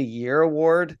Coach of the Year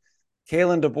award.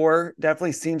 Kalen DeBoer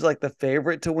definitely seems like the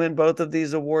favorite to win both of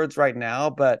these awards right now,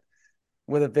 but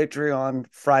with a victory on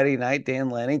Friday night, Dan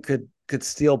Lanning could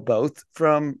steal both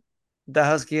from the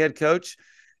Husky head coach.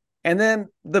 And then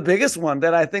the biggest one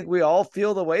that I think we all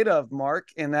feel the weight of, Mark,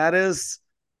 and that is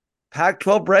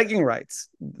Pac-12 bragging rights.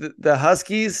 The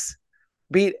Huskies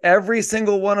beat every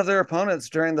single one of their opponents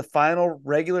during the final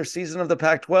regular season of the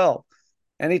Pac-12.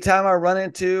 Anytime I run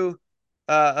into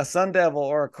a Sun Devil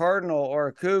or a Cardinal or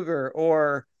a Cougar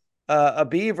or a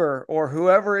Beaver or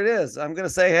whoever it is, I'm going to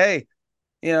say, hey,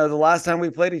 the last time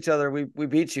we played each other, we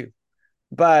beat you.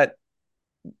 But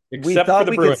we thought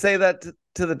we could say that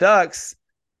to the Ducks.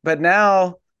 But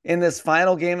now in this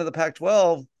final game of the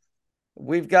Pac-12,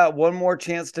 we've got one more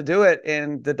chance to do it.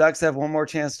 And the Ducks have one more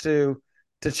chance to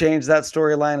change that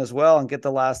storyline as well and get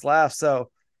the last laugh. So,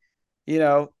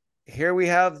 here we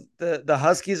have the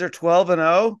Huskies are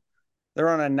 12-0. They're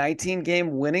on a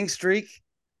 19-game winning streak.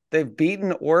 They've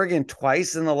beaten Oregon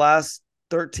twice in the last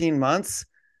 13 months.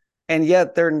 And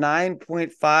yet they're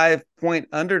 9.5 point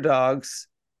underdogs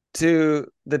to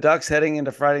the Ducks heading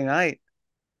into Friday night.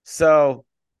 So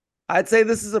I'd say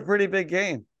this is a pretty big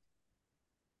game.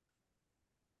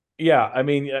 Yeah, I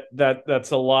mean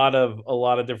that's a lot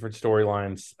of different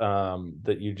storylines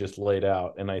that you just laid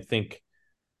out, and I think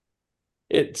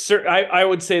I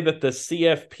would say that the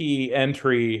CFP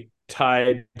entry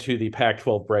tied to the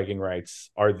Pac-12 bragging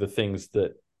rights are the things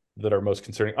that are most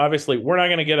concerning. Obviously, we're not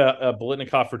going to get a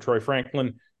Biletnikoff for Troy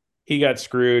Franklin. He got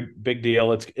screwed. Big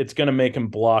deal. It's going to make him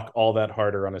block all that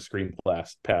harder on a screen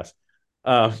pass.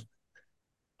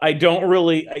 I don't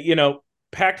really,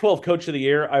 Pac-12 Coach of the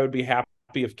Year. I would be happy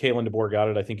if Kalen DeBoer got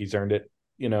it. I think he's earned it.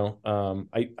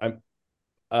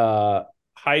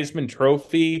 Heisman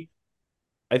Trophy.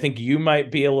 I think you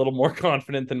might be a little more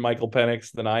confident than Michael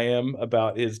Penix than I am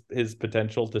about his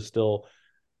potential to still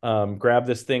grab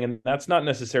this thing, and that's not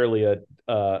necessarily a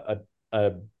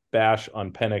bash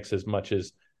on Penix as much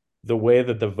as the way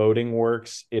that the voting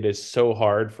works. It is so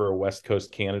hard for a West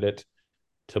Coast candidate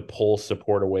to pull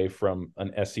support away from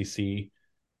an SEC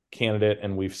candidate,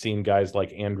 and we've seen guys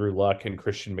like Andrew Luck and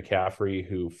Christian McCaffrey,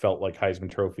 who felt like Heisman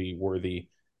Trophy worthy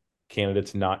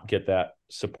candidates, not get that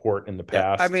support in the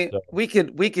past. Yeah, I mean, so we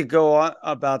could go on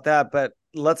about that, but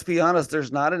let's be honest,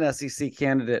 there's not an SEC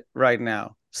candidate right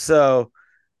now. So,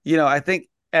 I think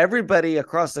everybody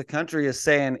across the country is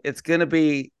saying it's going to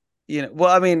be,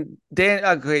 well, I mean,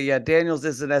 Daniels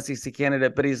is an SEC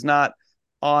candidate, but he's not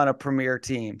on a premier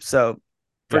team. So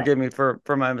forgive me for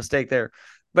my mistake there.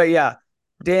 But yeah,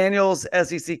 Daniels,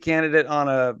 SEC candidate on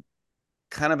a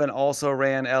kind of an also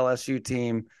ran LSU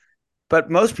team. But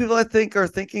most people, I think, are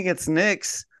thinking it's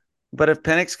Nix. But if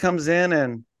Penix comes in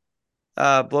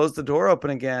and blows the door open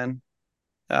again,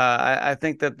 I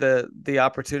think that the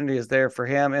opportunity is there for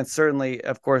him. And certainly,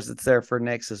 of course, it's there for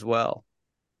Nix as well.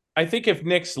 I think if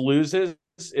Nix loses,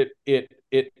 it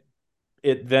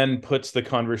then puts the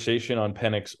conversation on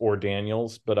Penix or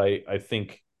Daniels. But I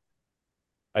think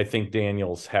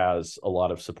Daniels has a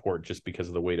lot of support just because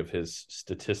of the weight of his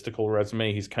statistical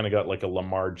resume. He's kind of got like a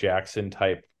Lamar Jackson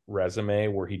type resume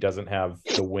where he doesn't have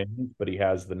the wins, but he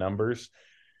has the numbers.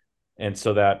 And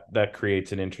so that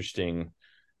creates an interesting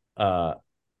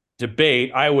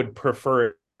debate. I would prefer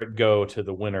it go to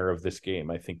the winner of this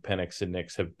game. I think Penix and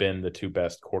Nix have been the two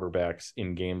best quarterbacks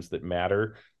in games that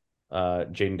matter.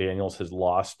 Jaden Daniels has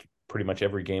lost pretty much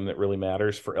every game that really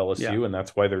matters for LSU, and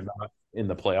that's why they're not in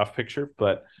the playoff picture.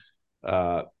 But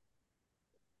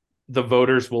the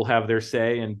voters will have their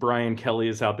say, and Brian Kelly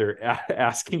is out there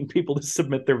asking people to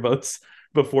submit their votes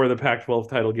before the Pac-12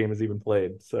 title game is even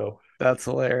played. So that's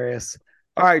hilarious.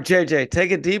 All right, JJ,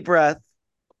 take a deep breath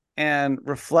and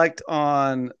reflect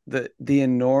on the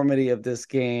enormity of this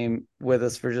game with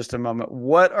us for just a moment.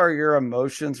 What are your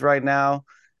emotions right now?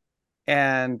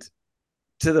 And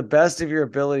to the best of your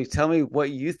ability, tell me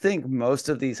what you think most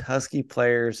of these Husky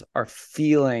players are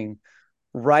feeling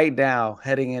right now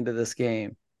heading into this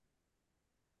game.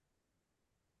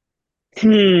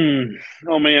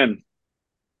 Oh man,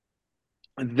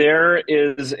 there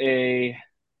is a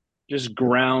just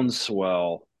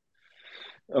groundswell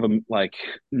of like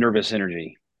nervous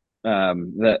energy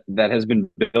that has been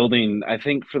building, I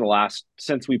think, for the last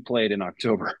since we played in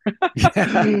October.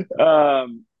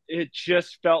 It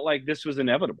just felt like this was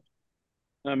inevitable.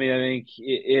 I mean, I think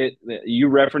you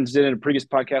referenced it in a previous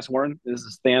podcast, Warren. This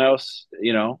is Thanos,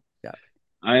 Yeah.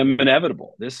 I am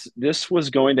inevitable. This was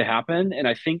going to happen, and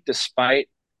I think despite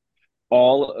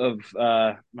all of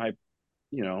my,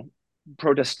 you know,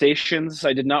 protestations,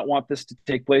 I did not want this to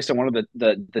take place. I wanted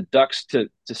the Ducks to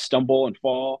stumble and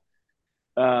fall.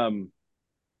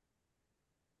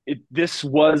 This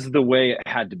was the way it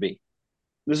had to be.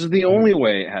 This is the only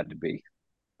way it had to be.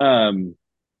 But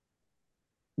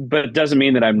it doesn't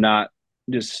mean that I'm not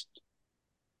just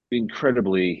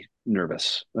incredibly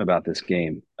nervous about this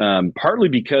game. Partly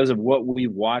because of what we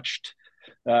watched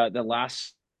the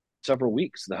last several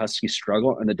weeks, the Huskies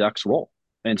struggle and the Ducks roll.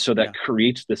 And so that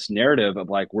creates this narrative of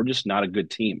like, we're just not a good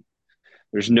team.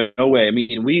 There's no way. I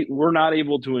mean, we're not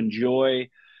able to enjoy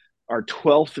our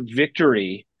 12th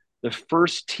victory, the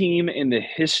first team in the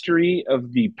history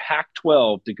of the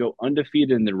Pac-12 to go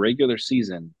undefeated in the regular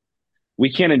season.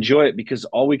 We can't enjoy it because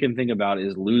all we can think about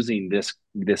is losing this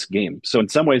game. So in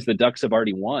some ways, the Ducks have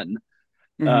already won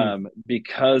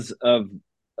because of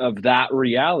that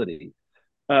reality.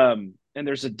 And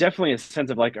there's definitely a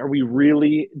sense of like, are we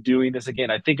really doing this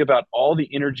again? I think about all the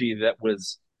energy that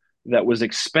was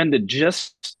expended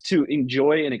just to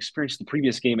enjoy and experience the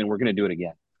previous game, and we're going to do it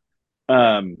again.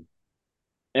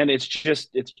 And it's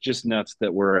just nuts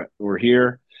that we're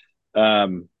here.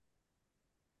 But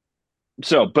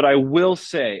I will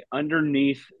say,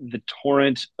 underneath the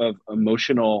torrent of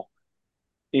emotional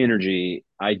energy,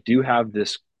 I do have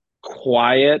this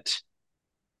quiet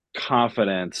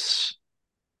confidence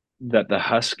that the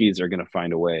Huskies are going to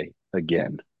find a way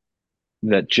again.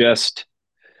 That just,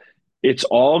 it's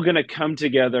all going to come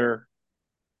together.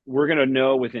 We're going to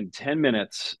know within 10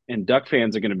 minutes, and Duck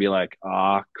fans are going to be like,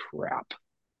 ah, crap.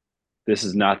 This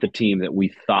is not the team that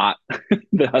we thought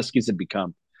the Huskies had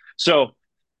become. So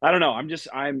I don't know.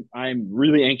 I'm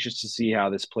really anxious to see how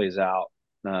this plays out.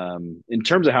 In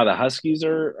terms of how the Huskies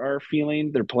are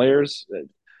feeling, their players,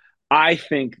 I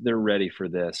think they're ready for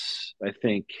this. I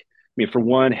mean, for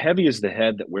one, heavy is the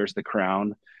head that wears the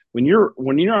crown. When you're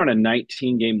on a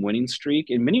 19-game winning streak,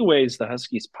 in many ways, the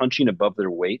Huskies punching above their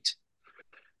weight.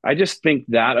 I just think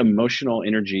that emotional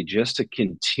energy just to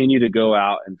continue to go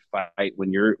out and fight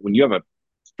when you have a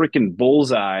freaking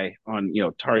bullseye on,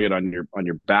 target on your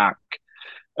back.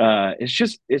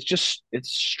 It's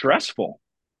stressful.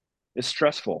 It's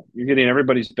stressful. You're getting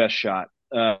everybody's best shot.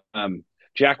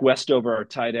 Jack Westover, our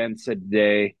tight end, said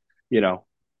today,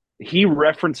 he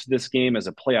referenced this game as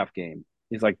a playoff game.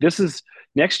 He's like,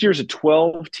 next year's a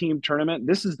 12-team tournament.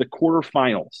 This is the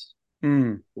quarterfinals.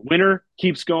 The winner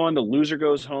keeps going. The loser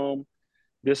goes home.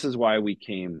 This is why we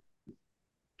came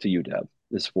to UW,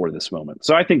 is for this moment.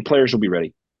 So I think players will be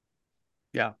ready.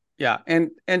 Yeah. Yeah.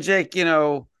 And Jake,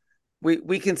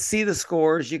 we can see the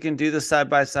scores. You can do the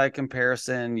side-by-side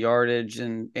comparison, yardage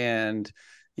and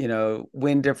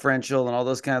win differential and all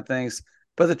those kind of things.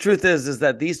 But the truth is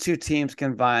that these two teams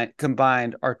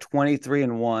combined are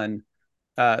 23-1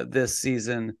 this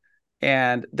season,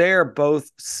 and they are both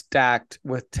stacked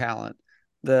with talent.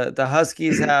 The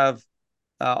Huskies have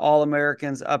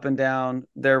All-Americans up and down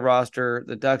their roster.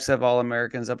 The Ducks have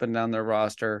All-Americans up and down their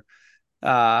roster.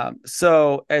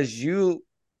 So as you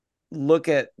look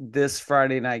at this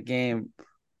Friday night game,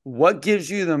 what gives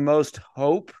you the most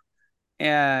hope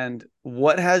and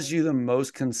what has you the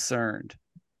most concerned?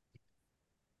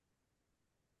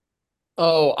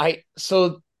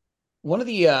 So one of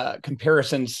the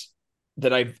comparisons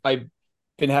that I've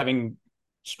been having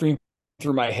stream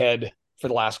through my head for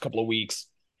the last couple of weeks,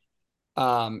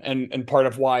 and part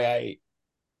of why I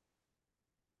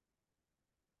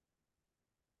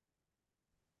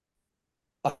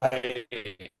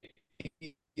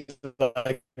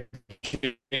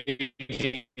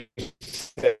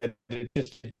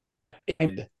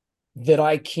that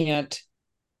I can't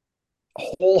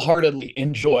wholeheartedly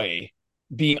enjoy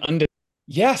being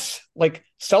yes, like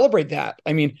celebrate that.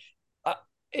 I mean,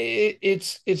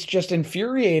 it's just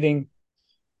infuriating,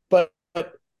 but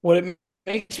what it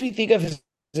makes me think of is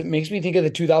it makes me think of the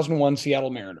 2001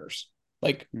 Seattle Mariners,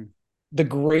 like the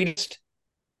greatest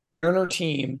Mariner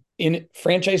team in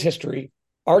franchise history,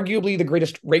 arguably the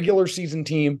greatest regular season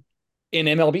team in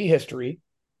MLB history.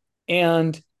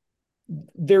 And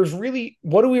there's really,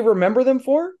 what do we remember them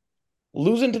for?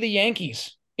 Losing to the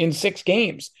Yankees in 6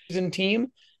 games. Season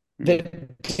team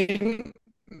that didn't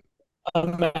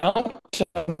amount to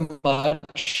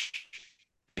much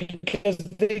because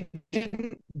they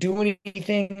didn't do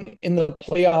anything in the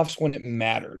playoffs when it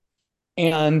mattered.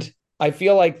 And I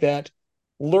feel like that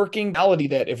lurking reality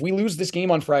that if we lose this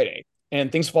game on Friday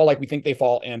and things fall like we think they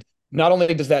fall, and not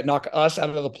only does that knock us out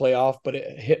of the playoff, but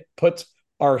it puts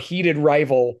our heated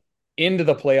rival into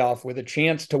the playoff with a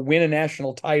chance to win a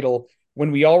national title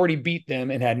when we already beat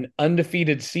them and had an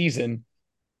undefeated season.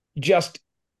 just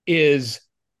is,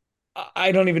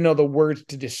 I don't even know the words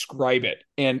to describe it.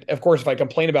 And of course, if I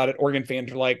complain about it, Oregon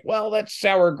fans are like, well, that's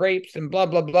sour grapes and blah,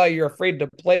 blah, blah. You're afraid to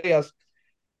play us.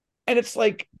 And it's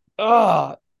like,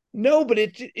 no, but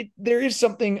there is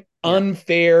something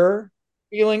unfair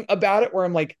feeling about it where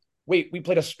I'm like, wait, we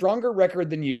played a stronger record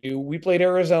than you. We played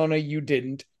Arizona. You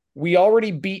didn't. We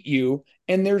already beat you.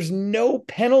 And there's no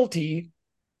penalty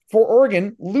for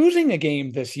Oregon losing a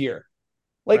game this year.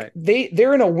 Like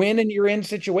they're in a win and you're in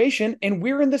situation, and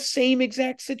we're in the same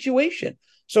exact situation.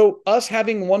 So us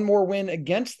having one more win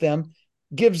against them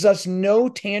gives us no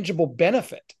tangible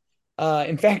benefit.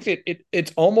 In fact,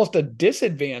 it's almost a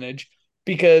disadvantage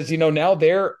because now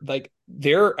they're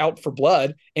out for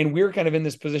blood, and we're kind of in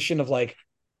this position of like,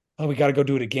 oh, we got to go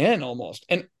do it again almost.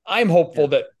 And I'm hopeful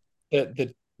that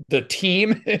the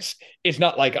team is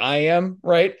not like I am,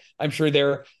 right? I'm sure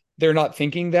they're not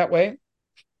thinking that way.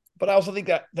 But I also think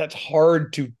that's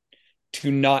hard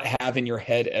to not have in your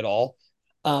head at all.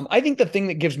 I think the thing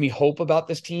that gives me hope about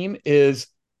this team is,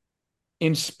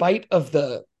 in spite of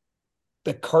the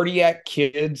cardiac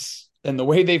kids and the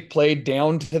way they've played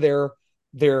down to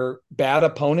their bad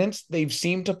opponents, they've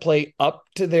seemed to play up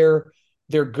to their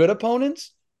good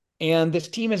opponents. And this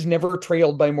team has never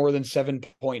trailed by more than 7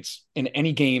 points in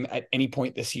any game at any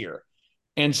point this year.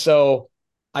 And so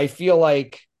I feel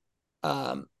like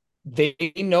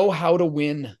they know how to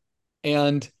win.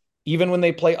 And even when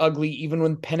they play ugly, even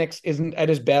when Penix isn't at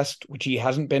his best, which he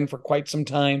hasn't been for quite some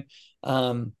time,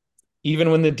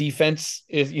 even when the defense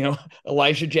is,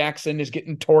 Elijah Jackson is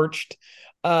getting torched,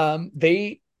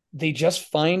 they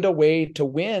just find a way to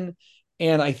win.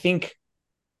 And I think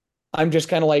I'm just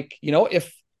kind of like,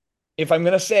 if I'm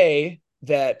going to say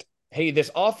that, hey,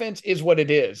 this offense is what it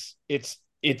is, it's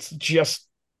just,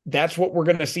 that's what we're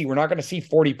going to see. We're not going to see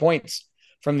 40 points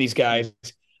from these guys.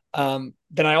 Then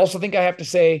I also think I have to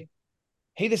say,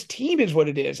 hey, this team is what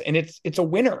it is, and it's a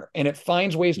winner, and it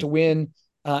finds ways to win.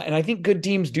 And I think good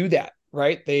teams do that,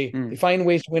 right? They find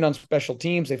ways to win on special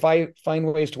teams. They find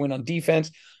ways to win on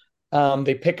defense.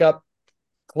 They pick up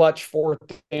clutch fourth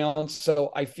down.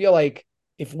 So I feel like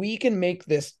if we can make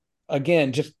this,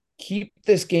 again, just keep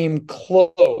this game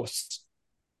close,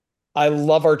 I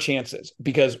love our chances,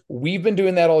 because we've been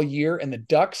doing that all year, and the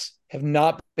Ducks have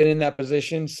not been in that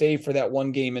position, save for that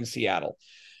one game in Seattle.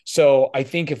 So I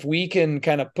think if we can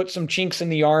kind of put some chinks in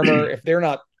the armor, if they're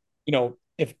not,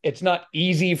 if it's not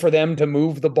easy for them to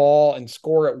move the ball and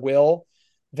score at will,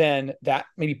 then that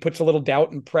maybe puts a little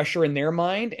doubt and pressure in their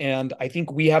mind. And I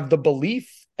think we have the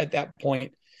belief at that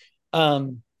point.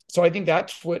 So I think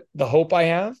that's what the hope I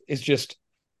have is, just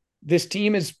this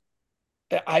team is,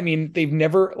 they've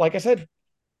never, like I said,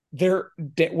 they're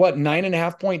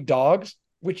 9.5 point dogs,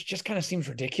 which just kind of seems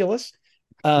ridiculous.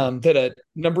 That a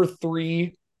number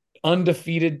 3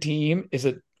 undefeated team is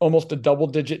almost a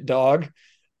double-digit dog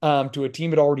to a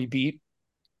team it already beat.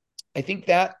 I think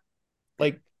that,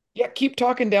 keep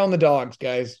talking down the Dogs,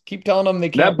 guys. Keep telling them they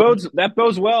can't. That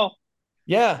bodes well.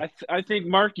 Yeah, I think,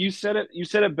 Mark, you said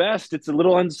it best. It's a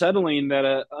little unsettling that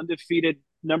a undefeated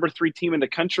number 3 team in the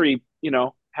country,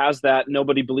 has that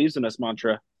nobody believes in us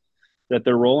mantra that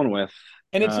they're rolling with.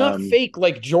 And it's not fake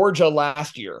like Georgia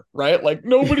last year, right? Like,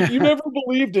 nobody, you never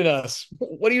believed in us.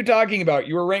 What are you talking about?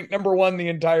 You were ranked number 1 the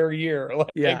entire year.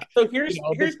 So here's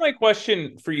my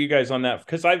question for you guys on that,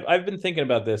 because I've been thinking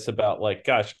about this, about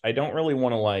gosh, I don't really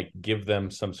want to give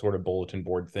them some sort of bulletin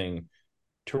board thing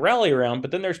to rally around.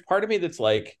 But then there's part of me that's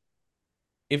like,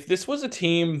 if this was a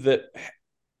team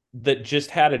that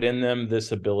just had it in them,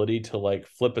 this ability to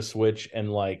flip a switch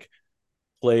and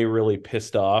play really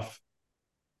pissed off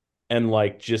and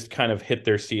just kind of hit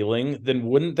their ceiling, then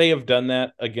wouldn't they have done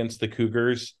that against the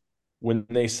Cougars when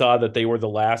they saw that they were the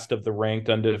last of the ranked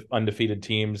undefeated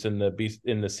teams in the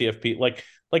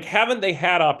CFP? Haven't they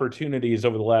had opportunities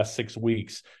over the last 6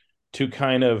 weeks to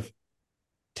kind of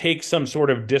take some sort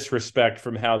of disrespect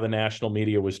from how the national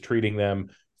media was treating them,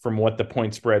 from what the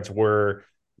point spreads were,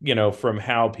 from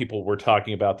how people were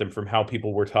talking about them, from how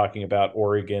people were talking about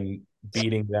Oregon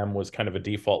beating them was kind of a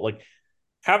default.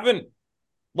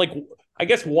 I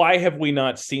guess, why have we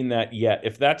not seen that yet?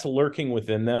 If that's lurking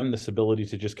within them, this ability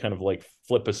to just kind of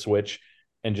flip a switch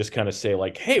and just kind of say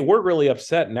hey, we're really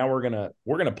upset. Now we're going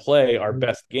to play our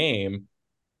best game.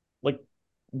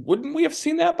 Wouldn't we have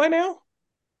seen that by now?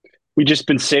 We just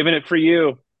been saving it for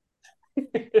you.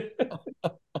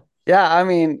 Yeah.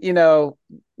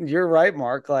 You're right,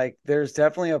 Mark. There's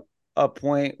definitely a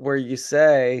point where you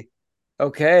say,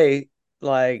 okay,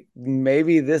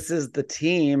 maybe this is the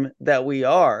team that we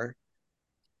are.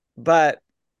 But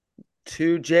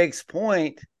to Jake's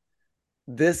point,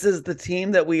 this is the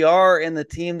team that we are, and the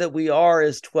team that we are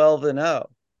is 12-0.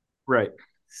 Right.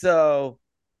 So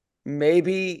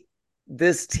maybe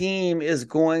this team is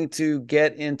going to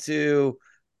get into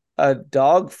a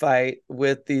dogfight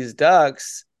with these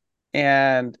Ducks,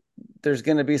 and there's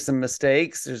going to be some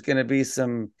mistakes. There's going to be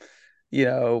some,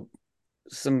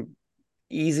 some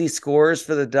easy scores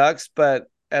for the Ducks, but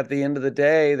at the end of the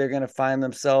day, they're going to find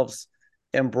themselves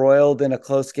embroiled in a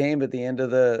close game at the end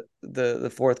of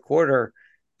the fourth quarter,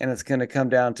 and it's going to come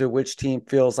down to which team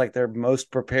feels like they're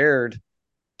most prepared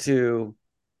to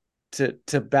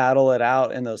battle it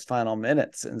out in those final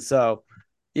minutes. And so,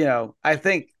 I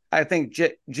think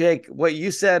Jake, what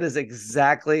you said is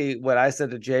exactly what I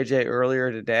said to JJ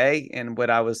earlier today, and what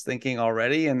I was thinking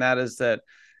already, and that is that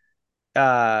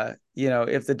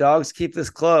if the Dogs keep this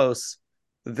close,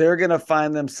 they're going to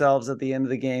find themselves at the end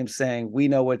of the game saying, we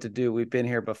know what to do. We've been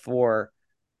here before.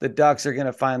 The Ducks are going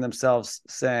to find themselves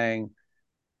saying,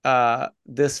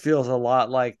 this feels a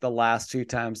lot like the last two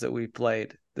times that we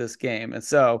played this game. And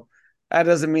so that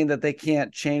doesn't mean that they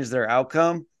can't change their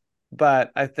outcome, but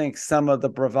I think some of the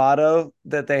bravado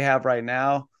that they have right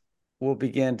now will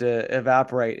begin to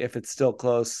evaporate if it's still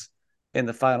close in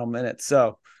the final minutes.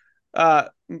 So,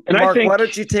 Mark, why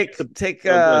don't you take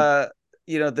the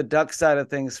Duck side of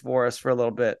things for us for a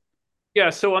little bit? Yeah,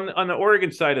 so on the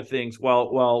Oregon side of things,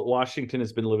 while Washington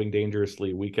has been living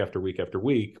dangerously week after week after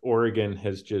week, Oregon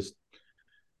has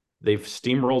they've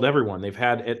steamrolled everyone. They've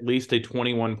had at least a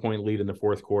 21-point lead in the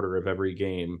fourth quarter of every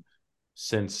game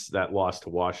since that loss to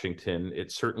Washington.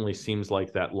 It certainly seems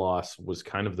like that loss was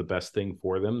kind of the best thing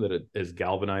for them, that it has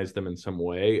galvanized them in some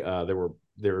way.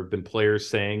 There have been players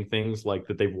saying things like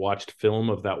that they've watched film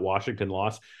of that Washington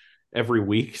loss every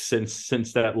week since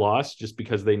that loss, just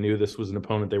because they knew this was an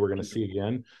opponent they were going to see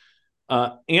again.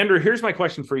 Andrew, here's my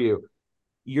question for you.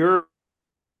 Your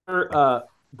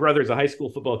brother is a high school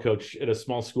football coach at a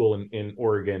small school in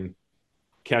Oregon,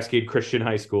 Cascade Christian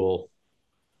High School.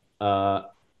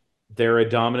 They're a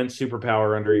dominant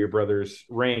superpower under your brother's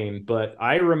reign, but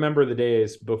I remember the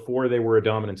days before they were a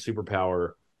dominant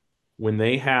superpower, when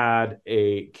they had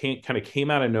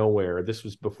came out of nowhere. This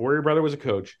was before your brother was a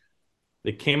coach.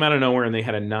 They came out of nowhere and they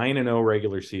had a 9-0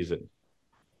 regular season.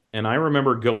 And I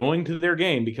remember going to their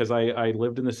game because I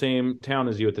lived in the same town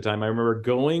as you at the time. I remember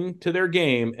going to their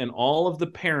game and all of the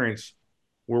parents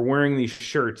were wearing these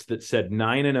shirts that said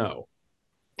 9-0.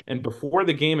 And before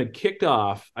the game had kicked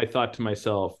off, I thought to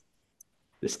myself,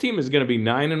 this team is going to be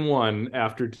 9-1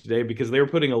 after today, because they were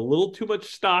putting a little too much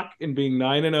stock in being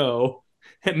 9-0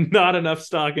 and not enough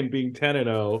stock in being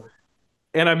 10-0.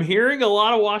 And I'm hearing a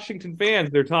lot of Washington fans,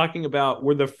 they're talking about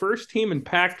we're the first team in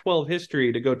Pac-12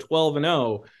 history to go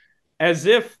 12-0, as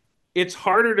if it's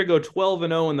harder to go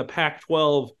 12-0 in the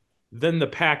Pac-12 than the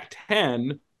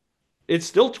Pac-10. It's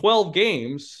still 12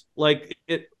 games. Like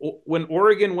when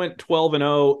Oregon went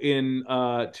 12-0 in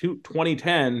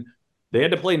 2010, they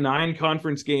had to play 9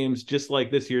 conference games just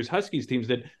like this year's Huskies teams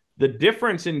did. The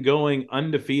difference in going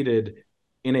undefeated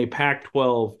in a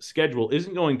Pac-12 schedule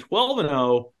isn't going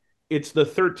 12-0. It's the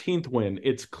 13th win.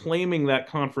 It's claiming that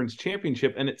conference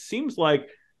championship. And it seems like,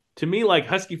 to me, like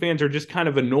Husky fans are just kind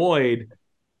of annoyed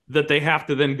that they have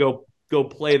to then go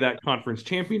play that conference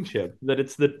championship, that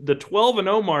it's the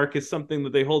 12-0 mark is something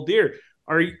that they hold dear.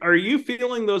 Are you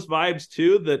feeling those vibes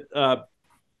too, that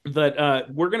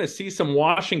we're going to see some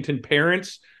Washington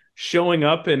parents showing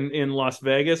up in Las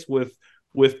Vegas with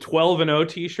 12-0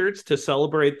 t-shirts to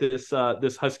celebrate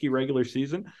this Husky regular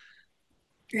season?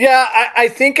 Yeah, I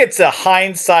think it's a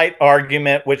hindsight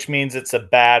argument, which means it's a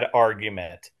bad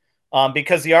argument.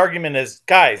 Because the argument is,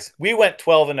 guys, we went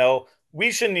 12-0.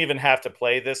 We shouldn't even have to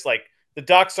play this. Like, the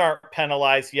Ducks aren't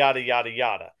penalized, yada, yada,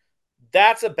 yada.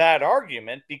 That's a bad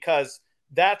argument, because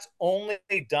that's only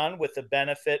done with the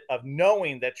benefit of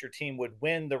knowing that your team would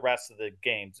win the rest of the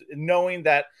games, knowing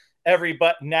that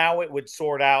now it would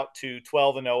sort out to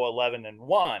 12-0,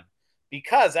 11-1.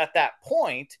 Because at that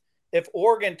point, if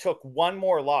Oregon took one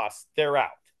more loss, they're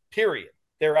out, period.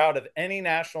 They're out of any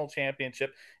national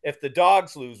championship. If the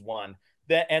Dogs lose one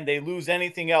and they lose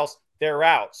anything else, they're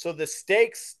out. So the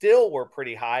stakes still were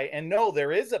pretty high. And no,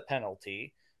 there is a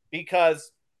penalty,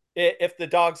 because if the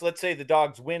Dogs, let's say the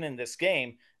Dogs win in this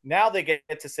game, now they get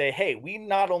to say, hey, we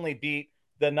not only beat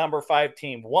the number 5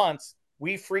 team once,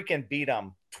 we freaking beat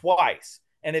them twice.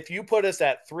 And if you put us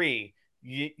at 3,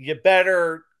 you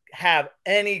better have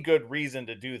any good reason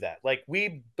to do that. Like,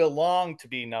 we belong to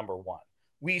be number 1.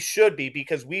 We should be,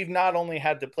 because we've not only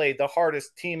had to play the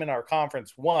hardest team in our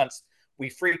conference once, we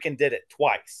freaking did it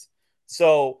twice.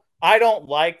 So I don't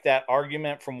like that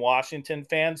argument from Washington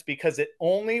fans, because it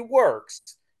only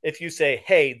works if you say,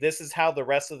 hey, this is how the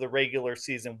rest of the regular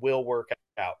season will work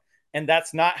out. And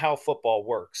that's not how football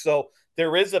works. So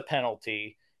there is a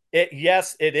penalty.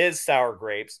 Yes, it is sour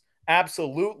grapes.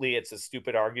 Absolutely, it's a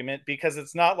stupid argument because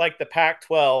it's not like the Pac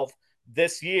 12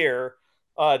 this year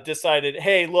decided,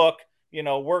 hey, look,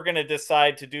 we're going to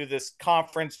decide to do this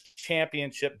conference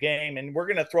championship game and we're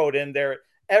going to throw it in there.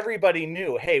 Everybody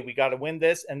knew, hey, we got to win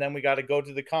this and then we got to go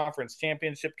to the conference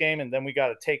championship game and then we got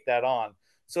to take that on.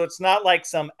 So it's not like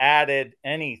some added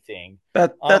anything.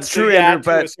 That's so true, yeah, Andrew. to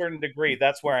But a certain degree,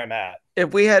 that's where I'm at.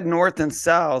 if we had North and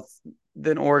South,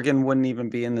 then Oregon wouldn't even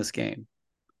be in this game.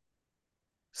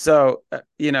 So,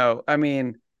 I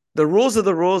mean, the rules are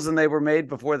the rules and they were made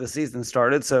before the season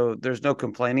started. So there's no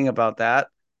complaining about that.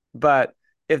 But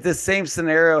if this same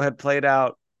scenario had played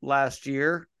out last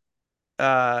year,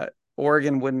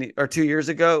 Oregon wouldn't, or 2 years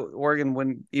ago, Oregon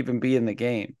wouldn't even be in the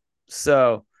game.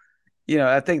 So,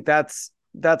 I think that's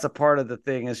a part of the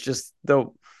thing. It's just the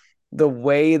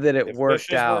way that it worked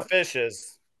fishes out. Were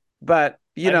fishes. But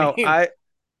If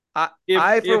for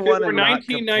it one were am not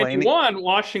 1991,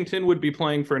 Washington would be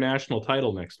playing for a national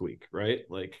title next week, right?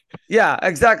 Like, yeah,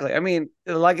 exactly. I mean,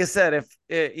 like I said,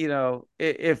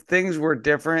 if things were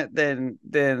different,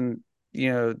 then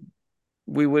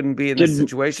we wouldn't be in this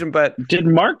situation. But did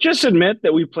Mark just admit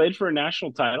that we played for a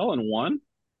national title and won?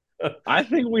 I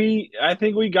think we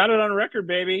got it on record,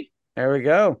 baby. There we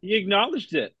go. He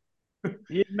acknowledged it.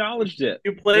 You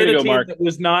played a team that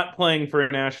was not playing for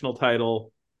a national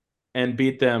title and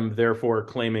beat them, therefore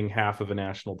claiming half of a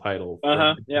national title.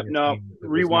 Yep. No.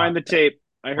 Rewind the tape.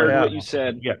 I heard what you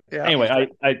said. Yeah. Anyway,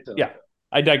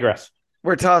 I digress.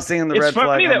 We're tossing in the red flag.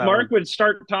 It's funny that Mark would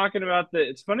start talking about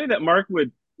It's funny that Mark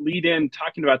would lead in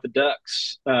talking about the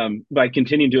Ducks by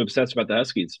continuing to obsess about the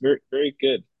Huskies. Very, very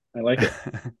good. I like it.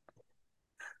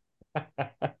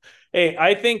 Hey,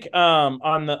 I think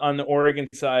on the Oregon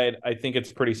side, I think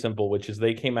it's pretty simple, which is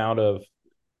they came out of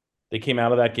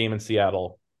that game in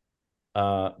Seattle.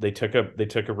 They took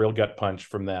a real gut punch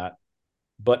from that.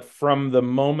 But from the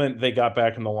moment they got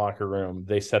back in the locker room,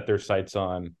 they set their sights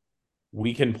on,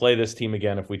 we can play this team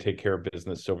again if we take care of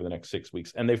business over the next 6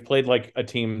 weeks. And they've played like a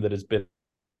team that has been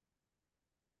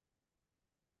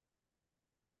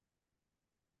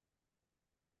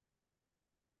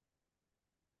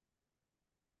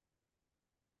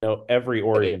every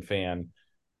Oregon fan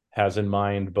has in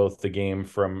mind both the game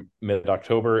from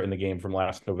mid-October and the game from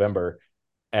last November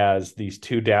as these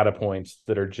two data points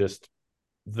that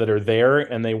are there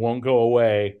and they won't go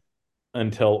away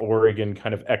until Oregon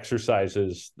kind of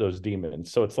exercises those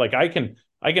demons. So it's like I can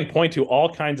point to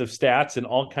all kinds of stats and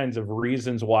all kinds of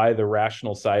reasons why the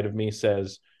rational side of me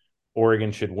says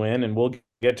Oregon should win, and we'll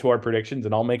get to our predictions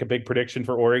and I'll make a big prediction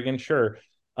for Oregon, sure.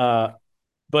 But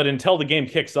until the game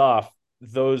kicks off,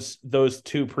 those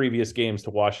two previous games to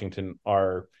Washington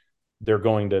they're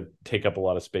going to take up a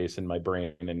lot of space in my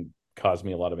brain and cause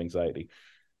me a lot of anxiety.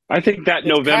 I think that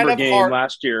November game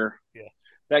last year,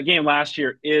 that game last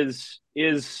year is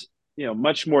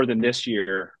much more than this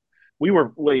year.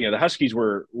 The Huskies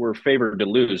were favored to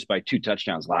lose by 2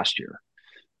 touchdowns last year,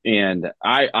 and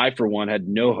I for one had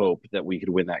no hope that we could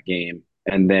win that game.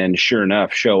 And then, sure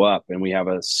enough, show up and we have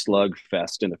a slug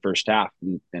fest in the first half,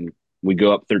 and we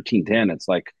go up 13-10. It's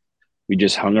like we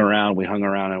just hung around,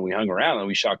 and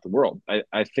we shocked the world.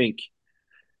 I think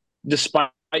despite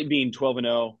being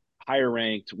 12-0, higher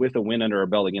ranked with a win under our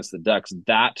belt against the Ducks,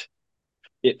 that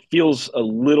it feels a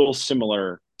little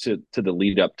similar to the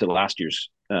lead up to last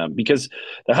year's because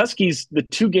the Huskies, the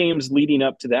 2 games leading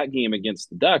up to that game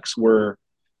against the Ducks were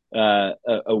a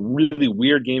really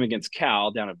weird game against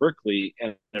Cal down at Berkeley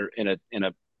and in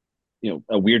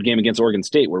a weird game against Oregon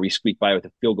State where we squeaked by with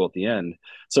a field goal at the end.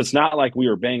 So it's not like we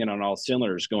were banging on all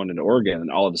cylinders going into Oregon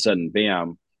and all of a sudden,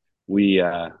 bam, we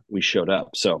showed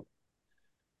up. So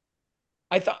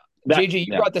I thought JJ,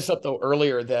 you brought this up though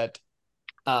earlier that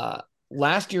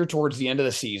last year towards the end of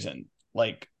the season,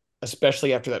 like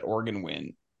especially after that Oregon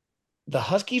win, the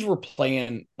Huskies were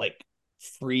playing like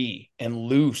free and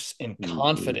loose and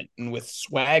confident and with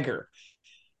swagger.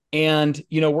 And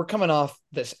we're coming off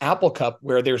this Apple Cup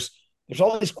where there's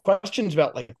all these questions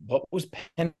about like what was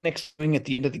Penix doing at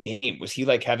the end of the game? Was he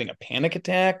like having a panic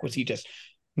attack? Was he just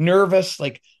nervous?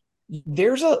 Like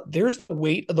there's the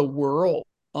weight of the world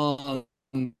on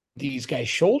these guys'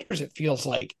 shoulders, it feels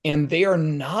like, and they are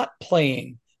not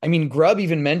playing. I mean, Grubb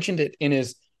even mentioned it in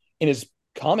his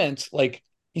comments. Like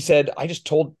he said, I just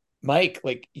told Mike,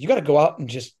 like, you got to go out and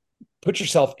just put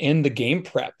yourself in the game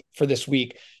prep for this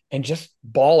week and just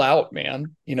ball out,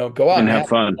 man. Go out and have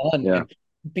fun. Yeah.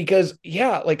 Because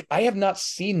like I have not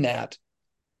seen that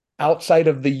outside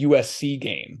of the USC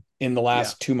game in the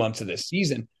last 2 months of this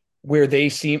season. where they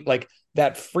seem like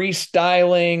that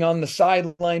freestyling on the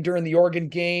sideline during the Oregon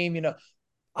game.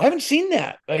 I haven't seen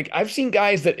that. Like, I've seen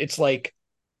guys that it's like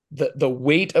the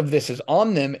weight of this is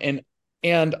on them.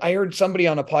 And I heard somebody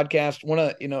on a podcast,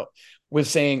 was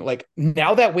saying like,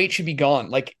 now that weight should be gone.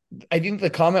 Like, I think the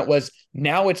comment was,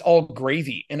 now it's all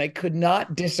gravy. And I could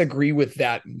not disagree with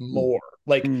that more.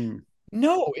 Like,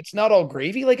 no, it's not all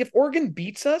gravy. Like, if Oregon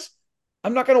beats us,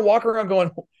 I'm not going to walk around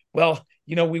going, well,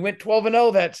 we went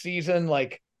 12-0 that season.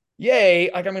 Like,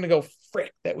 yay. Like, I'm going to go,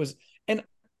 frick. And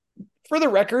for the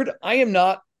record, I am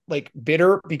not like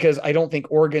bitter because I don't think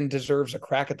Oregon deserves a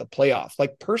crack at the playoff.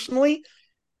 Like, personally,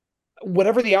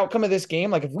 whatever the outcome of this game,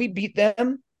 like if we beat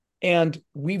them and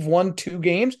we've won 2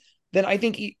 games, then I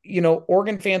think,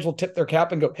 Oregon fans will tip their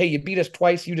cap and go, hey, you beat us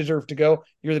twice. You deserve to go.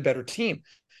 You're the better team.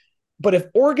 But if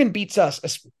Oregon beats us,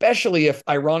 especially if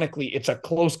ironically it's a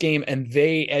close game and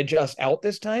they edge us out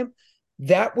this time,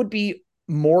 that would be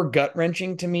more gut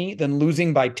wrenching to me than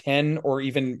losing by 10 or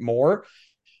even more,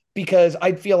 because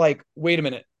I'd feel like, wait a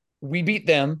minute, we beat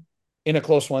them in a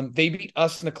close one. They beat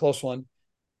us in a close one,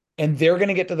 and they're going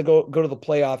to get to go to the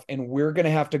playoff, and we're going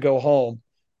to have to go home.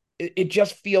 It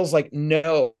just feels like,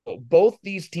 no, both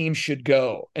these teams should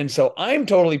go. And so I'm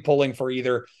totally pulling for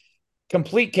either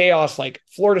complete chaos, like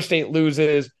Florida State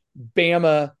loses,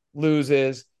 Bama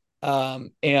loses,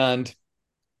 and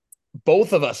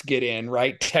both of us get in,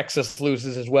 right? Texas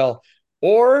loses as well.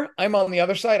 Or I'm on the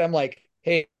other side. I'm like,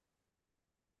 hey,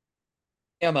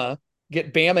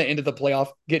 get Bama into the playoff,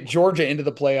 get Georgia into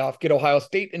the playoff, get Ohio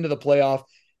State into the playoff,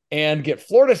 and get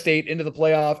Florida State into the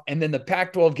playoff. And then the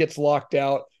Pac-12 gets locked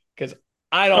out, because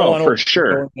I don't want to for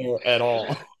sure go there at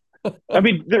all. I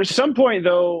mean, there's some point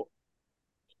though,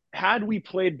 had we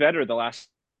played better the last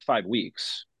 5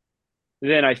 weeks,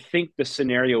 then I think the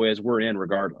scenario is we're in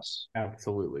regardless.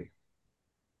 Absolutely.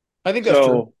 I think that's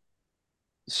true.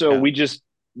 So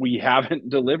we haven't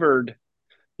delivered,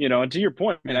 and to your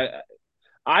point,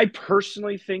 I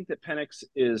personally think that Penix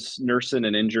is nursing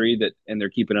an injury and they're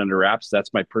keeping it under wraps.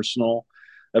 That's my personal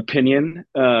opinion.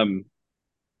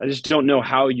 I just don't know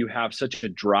how you have such a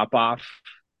drop off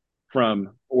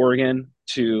from Oregon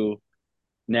to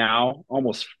now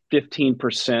almost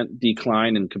 15%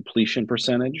 decline in completion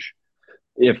percentage.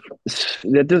 How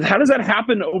does that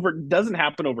happen doesn't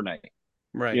happen overnight,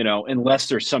 right? Unless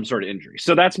there's some sort of injury.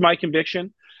 So that's my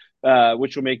conviction,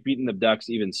 which will make beating the Ducks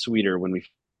even sweeter when we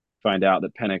find out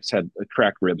that Penix had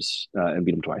cracked ribs and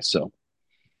beat them twice. So,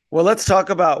 well, let's talk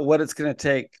about what it's going to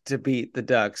take to beat the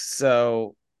Ducks.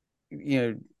 So,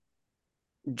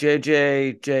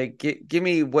 JJ, give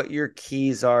me what your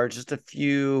keys are. Just a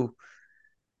few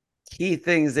key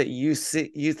things that you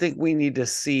think we need to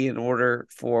see in order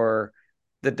for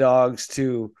the Dawgs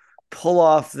to pull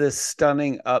off this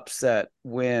stunning upset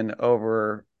win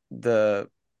over the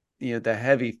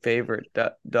heavy favorite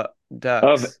Ducks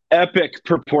of epic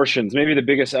proportions, maybe the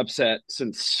biggest upset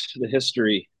since the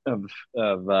history of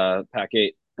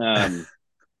Pac-8.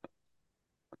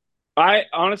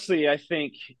 I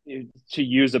think, to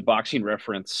use a boxing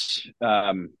reference,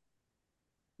 the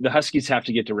Huskies have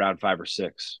to get to round 5 or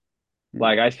 6.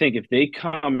 Like, I think if they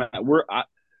come,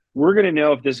 we're going to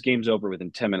know if this game's over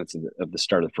within 10 minutes of the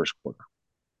start of the first quarter.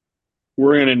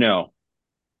 We're going to know.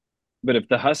 But if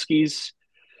the Huskies,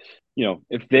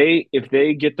 if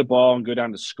they get the ball and go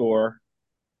down to score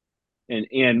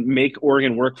and make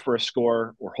Oregon work for a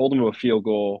score or hold them to a field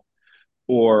goal,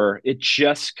 or it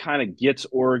just kind of gets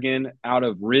Oregon out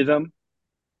of rhythm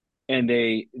and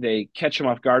they catch them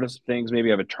off guard of some things,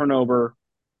 maybe have a turnover,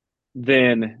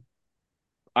 then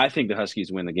I think the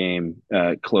Huskies win the game,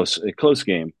 a close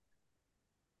game.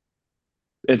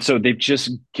 And so they've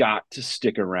just got to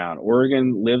stick around.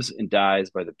 Oregon lives and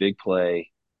dies by the big play.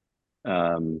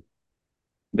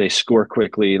 They score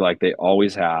quickly like they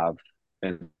always have.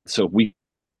 And so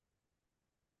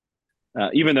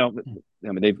even though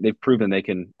they've proven they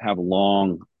can have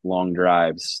long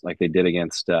drives like they did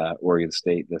against Oregon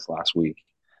State this last week.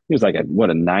 It was like a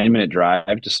 9-minute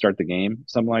drive to start the game,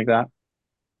 something like that.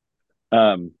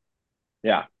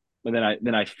 Yeah. But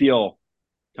then I feel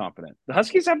confident. The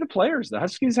Huskies have the players. The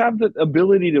Huskies have the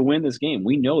ability to win this game.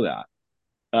 We know that.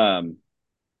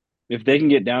 If they can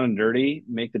get down and dirty,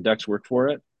 make the Ducks work for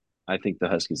it, I think the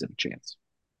Huskies have a chance.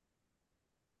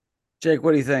 Jake,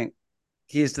 what do you think?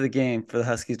 Keys to the game for the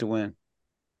Huskies to win?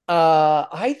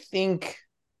 I think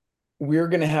we're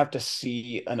going to have to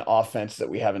see an offense that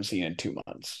we haven't seen in 2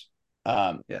 months.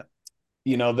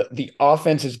 The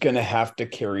offense is going to have to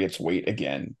carry its weight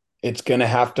again. It's going to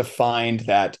have to find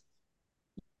that,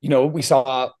 we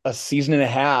saw a season and a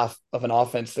half of an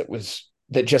offense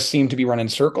that just seemed to be running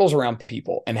circles around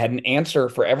people and had an answer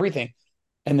for everything.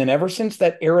 And then ever since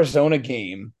that Arizona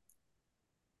game,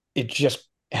 it just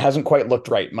hasn't quite looked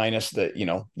right, minus the,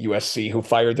 USC, who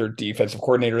fired their defensive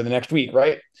coordinator the next week,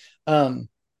 right? Um,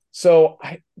 so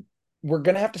we're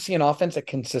going to have to see an offense that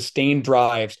can sustain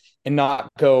drives and not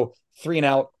go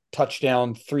 3-and-out,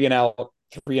 touchdown, 3-and-out,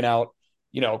 3-and-out,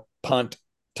 punt,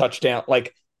 touchdown.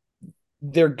 Like,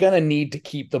 they're going to need to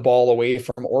keep the ball away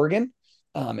from Oregon,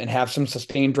 and have some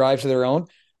sustained drives of their own.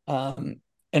 And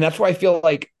that's why I feel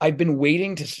like I've been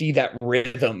waiting to see that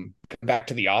rhythm come back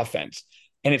to the offense.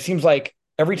 And it seems like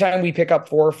every time we pick up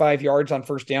 4 or 5 yards on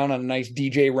first down on a nice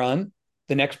DJ run,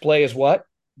 the next play is what?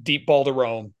 Deep ball to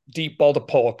Rome, deep ball to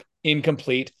Polk,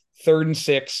 incomplete, 3rd and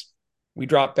 6. We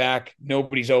drop back,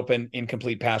 nobody's open,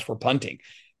 incomplete pass, we're punting.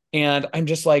 And I'm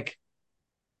just like,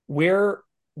 where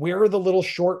are the little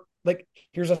short, like,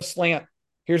 here's a slant,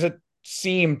 here's a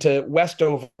seam to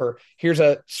Westover, here's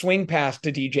a swing pass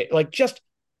to DJ, like, just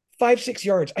 5-6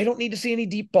 yards. I don't need to see any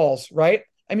deep balls, right?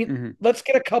 I mean, let's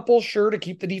get a couple, sure, to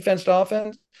keep the defense to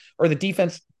offense, or the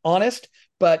defense honest,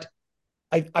 but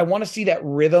I want to see that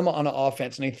rhythm on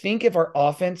offense. And I think if our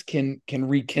offense can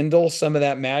rekindle some of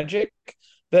that magic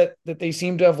that they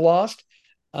seem to have lost,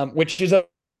 which is I've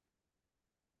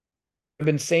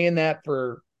been saying that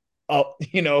for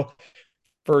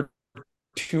for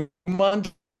 2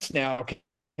 months now.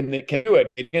 Can they do it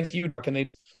against you? Can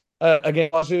they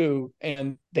against Zoo?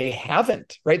 And they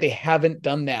haven't, right? They haven't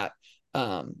done that.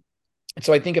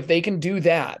 So I think if they can do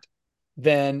that,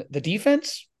 then the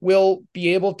defense will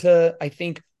be able to, I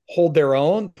think, hold their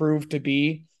own, prove to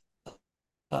be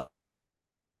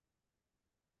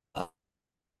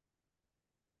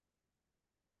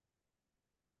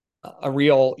a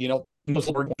real, you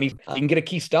can get a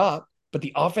key stop, but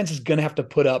the offense is going to have to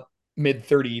put up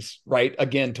mid-30s, right,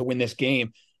 again, to win this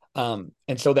game. And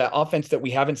so that offense that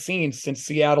we haven't seen since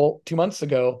Seattle 2 months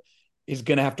ago is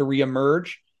going to have to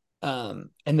reemerge. And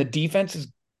the defense is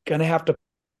going to have to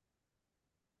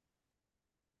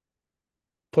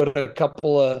put a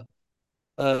couple of,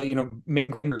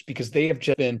 because they have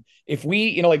just been, if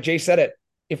we, like Jay said it,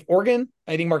 if Oregon,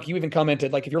 I think, Mark, you even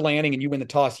commented, like, if you're landing and you win the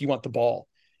toss, you want the ball.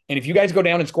 And if you guys go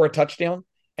down and score a touchdown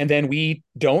and then we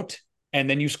don't, and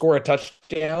then you score a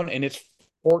touchdown and it's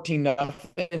 14-0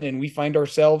 and we find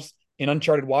ourselves in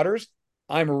uncharted waters,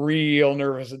 I'm real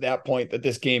nervous at that point that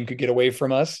this game could get away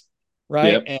from us.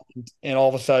 Right. Yep. And all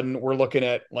of a sudden we're looking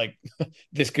at, like,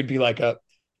 this could be like a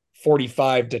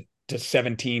 45 to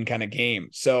 17 kind of game.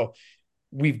 So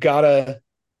we've got to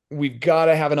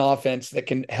have an offense that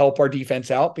can help our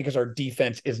defense out, because our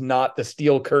defense is not the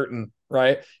steel curtain,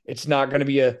 right? It's not going to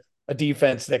be a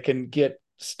defense that can get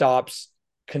stops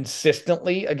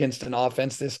consistently against an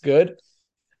offense this good.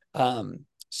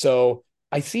 So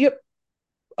I see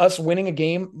us winning a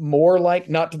game more like,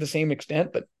 not to the same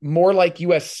extent, but more like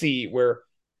USC, where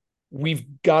we've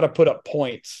got to put up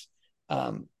points.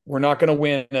 We're not going to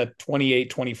win a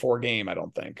 28-24 game, I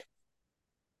don't think.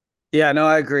 Yeah, no,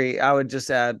 I agree. I would just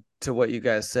add to what you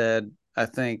guys said. I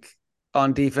think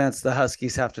on defense, the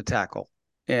Huskies have to tackle.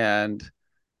 And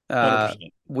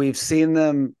we've seen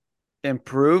them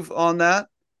improve on that.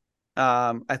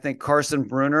 I think Carson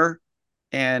Bruner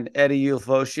and Eddie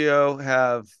Ulofoshio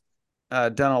have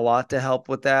done a lot to help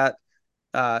with that.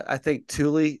 I think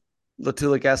Latula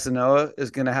Gasanoa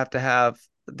is going to have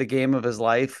the game of his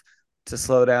life to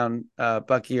slow down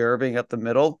Bucky Irving up the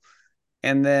middle.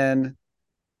 And then,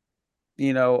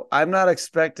 I'm not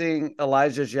expecting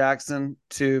Elijah Jackson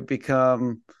to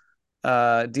become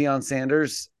Deion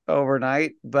Sanders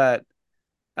overnight, but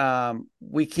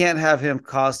we can't have him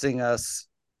costing us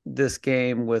this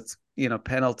game with,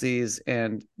 penalties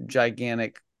and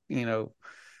gigantic,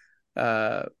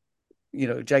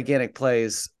 gigantic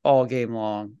plays all game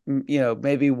long.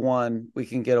 Maybe one we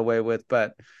can get away with,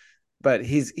 but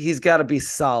he's got to be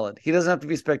solid. He doesn't have to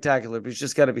be spectacular, but he's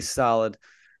just got to be solid.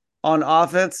 On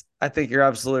offense, I think you're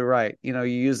absolutely right. You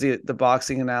use the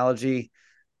boxing analogy.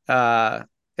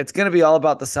 It's going to be all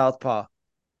about the southpaw.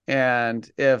 And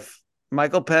if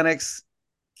Michael Penix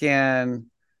can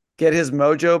get his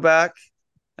mojo back,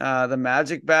 the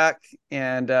magic back,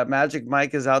 and Magic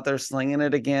Mike is out there slinging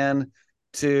it again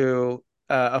to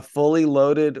a fully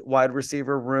loaded wide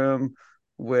receiver room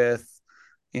with,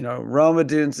 Roma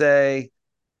Dunze,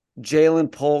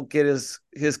 Jalen Polk get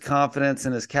his confidence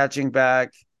and his catching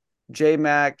back.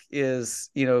 J-Mac is,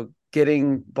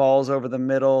 getting balls over the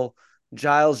middle.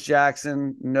 Giles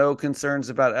Jackson, no concerns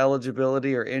about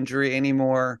eligibility or injury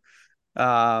anymore.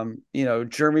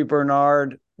 Jeremy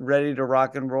Bernard, ready to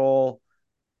rock and roll.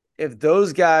 If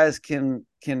those guys can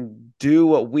do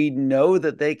what we know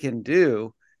that they can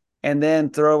do, and then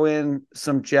throw in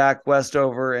some Jack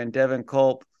Westover and Devin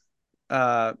Culp,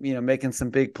 making some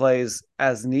big plays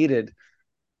as needed.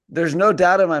 There's no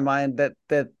doubt in my mind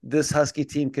that this Husky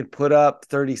team could put up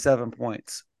 37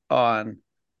 points on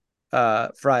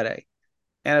Friday.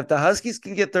 And if the Huskies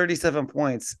can get 37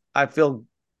 points, I feel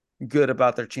good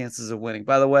about their chances of winning.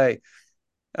 By the way,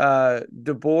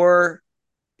 DeBoer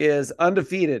is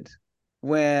undefeated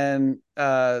when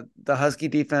the Husky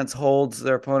defense holds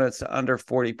their opponents to under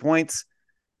 40 points.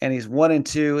 And he's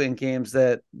 1-2 in games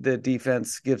that the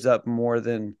defense gives up more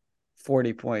than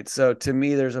 40 points. So to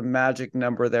me, there's a magic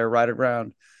number there right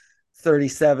around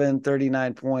 37,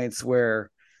 39 points,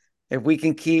 where if we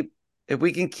can keep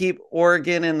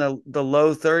Oregon in the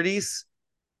low 30s,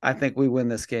 I think we win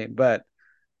this game. But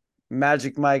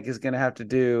Magic Mike is going to have to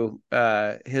do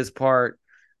his part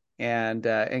and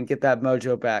get that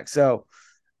mojo back. So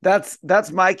that's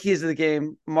my keys to the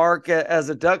game. Mark, as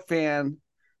a Duck fan,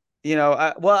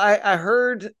 I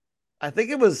heard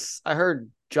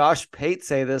Josh Pate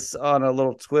say this on a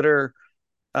little Twitter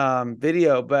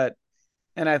video,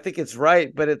 and I think it's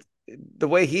right, but the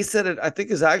way he said it, I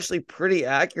think is actually pretty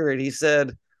accurate. He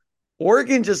said,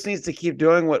 Oregon just needs to keep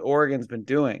doing what Oregon's been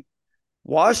doing.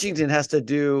 Washington has to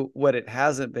do what it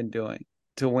hasn't been doing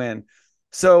to win.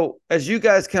 So as you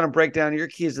guys kind of break down your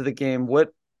keys to the game,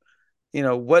 what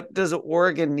does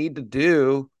Oregon need to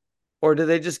do, or do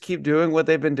they just keep doing what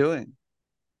they've been doing?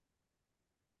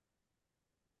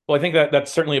 Well, I think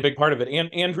that's certainly a big part of it.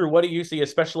 And Andrew, what do you see,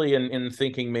 especially in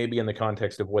thinking maybe in the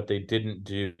context of what they didn't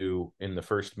do in the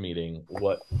first meeting?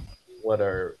 What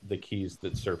are the keys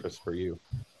that surface for you?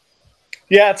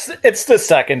 Yeah, it's the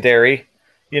secondary,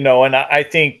 and I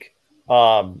think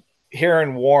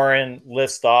hearing Warren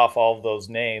list off all of those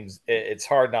names, it's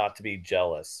hard not to be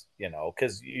jealous,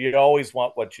 because you always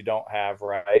want what you don't have,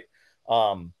 right?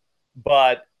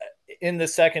 But in the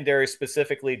secondary,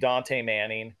 specifically Dante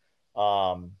Manning,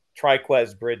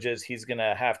 Triquez Bridges, he's going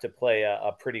to have to play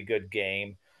a pretty good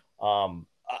game.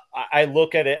 I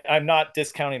look at it, I'm not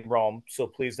discounting Rome, so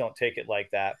please don't take it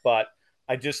like that, but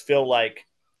I just feel like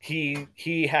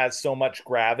he has so much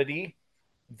gravity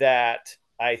that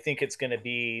I think it's going to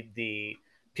be the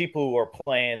people who are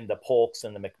playing the Polks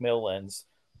and the McMillans.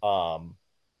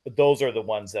 Those are the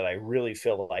ones that I really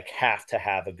feel like have to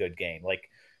have a good game. Like,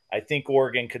 I think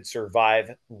Oregon could survive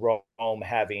Rome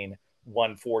having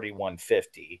 140,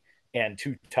 150 and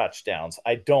 2 touchdowns.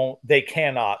 They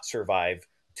cannot survive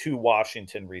 2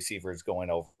 Washington receivers going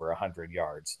over 100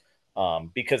 yards.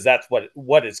 Because that's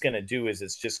what it's going to do, is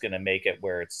it's just going to make it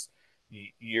where it's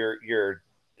you're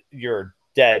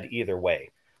dead either way.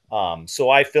 So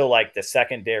I feel like the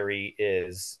secondary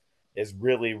is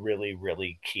really, really,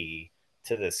 really key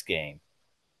to this game.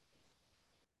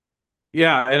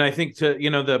 Yeah, and I think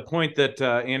the point that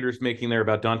Andrew's making there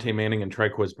about Dante Manning and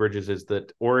Triquez Bridges is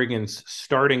that Oregon's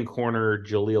starting corner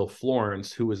Jaleel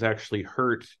Florence, who was actually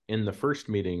hurt in the first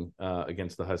meeting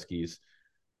against the Huskies,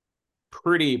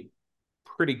 pretty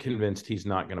convinced he's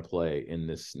not going to play in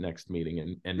this next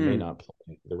meeting and may not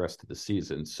play the rest of the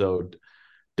season. So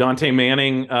Dante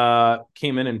Manning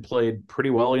came in and played pretty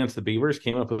well against the Beavers,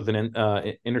 came up with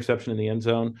an interception in the end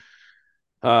zone.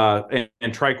 And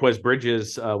Triquez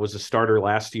Bridges was a starter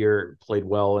last year, played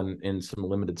well in some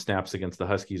limited snaps against the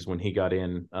Huskies when he got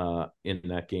in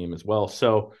that game as well.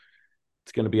 So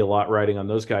it's going to be a lot riding on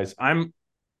those guys.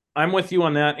 I'm with you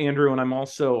on that, Andrew, and I'm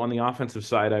also on the offensive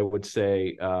side. I would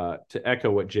say to echo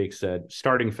what Jake said,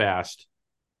 starting fast.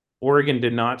 Oregon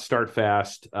did not start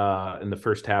fast in the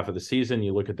first half of the season.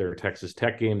 You look at their Texas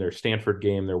Tech game, their Stanford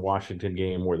game, their Washington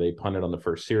game, where they punted on the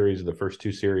first series, the first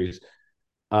 2 series.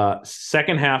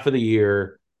 Second half of the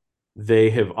year, they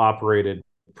have operated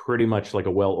pretty much like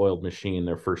a well-oiled machine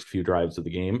their first few drives of the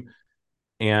game.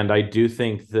 And I do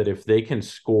think that if they can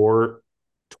score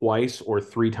twice or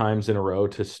 3 times in a row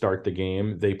to start the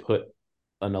game, they put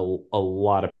a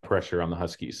lot of pressure on the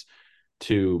Huskies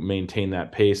to maintain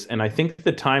that pace. And I think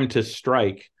the time to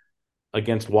strike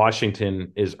against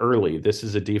Washington is early. This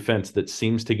is a defense that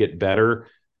seems to get better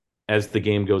as the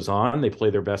game goes on. They play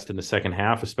their best in the second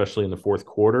half, especially in the fourth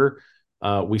quarter.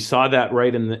 We saw that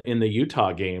right in the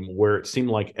Utah game, where it seemed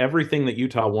like everything that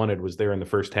Utah wanted was there in the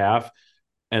first half,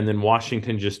 and then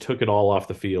Washington just took it all off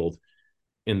the field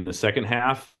in the second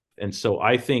half. And so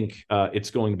I think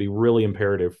it's going to be really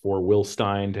imperative for Will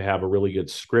Stein to have a really good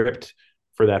script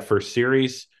for that first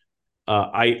series.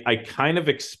 I kind of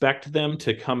expect them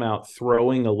to come out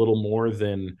throwing a little more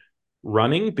than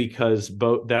running, because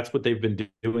that's what they've been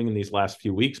doing in these last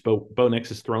few weeks. Bo Nix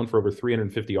has thrown for over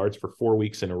 350 yards for 4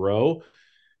 weeks in a row.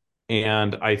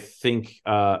 And I think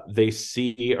they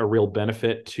see a real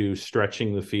benefit to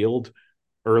stretching the field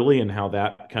early and how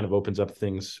that kind of opens up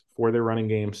things for their running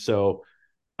game. So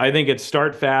I think it's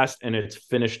start fast and it's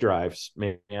finish drives.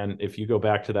 Man, if you go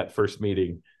back to that first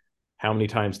meeting, how many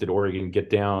times did Oregon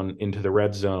get down into the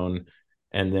red zone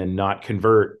and then not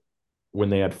convert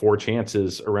when they had 4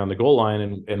 chances around the goal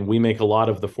line? And we make a lot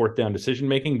of the fourth down decision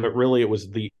making, but really it was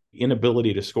the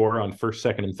inability to score on first,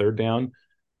 second, and third down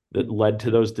that led to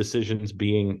those decisions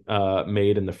being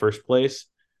made in the first place.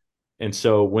 And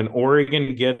so when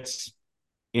Oregon gets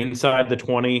inside the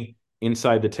 20,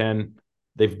 inside the 10,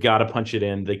 they've got to punch it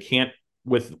in. They can't,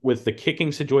 with the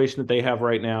kicking situation that they have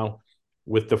right now,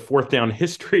 with the fourth down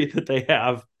history that they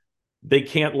have, they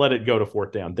can't let it go to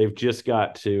fourth down. They've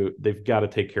got to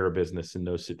take care of business in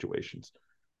those situations.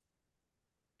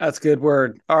 That's a good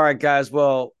word. All right, guys.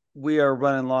 Well, we are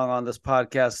running long on this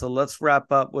podcast, so let's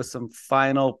wrap up with some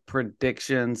final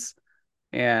predictions.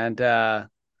 And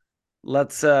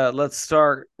let's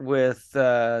start with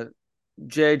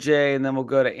JJ, and then we'll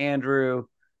go to Andrew,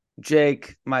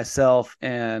 Jake, myself,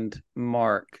 and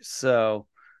Mark. So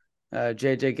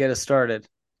JJ, get us started.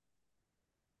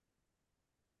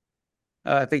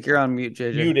 I think you're on mute,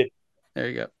 JJ. Muted. There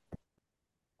you go.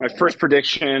 My first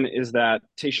prediction is that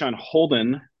Tayshawn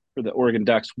Holden for the Oregon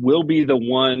Ducks will be the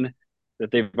one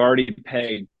that they've already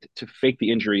pegged to fake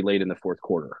the injury late in the fourth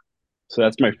quarter. So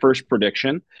that's my first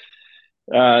prediction.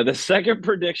 The second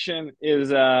prediction is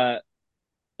the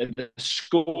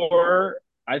score.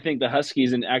 I think the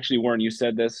Huskies, and actually, Warren, you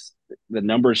said this, the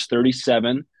number is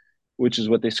 37, which is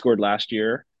what they scored last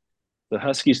year. The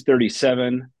Huskies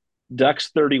 37, Ducks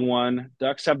 31.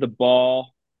 Ducks have the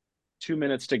ball, 2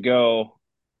 minutes to go,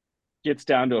 gets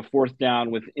down to a fourth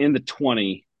down within the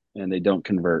 20, and they don't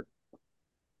convert.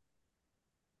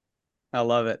 I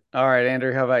love it. All right,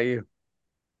 Andrew, how about you?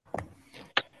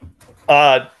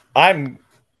 I'm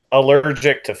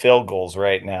allergic to field goals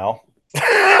right now.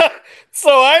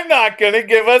 So I'm not going to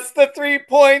give us the 3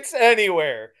 points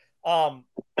anywhere. I'm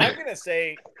going to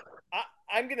say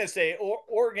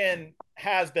Oregon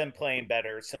has been playing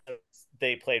better since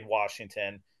they played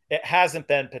Washington. It hasn't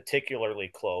been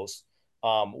particularly close.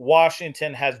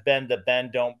 Washington has been the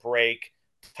bend, don't break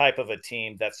type of a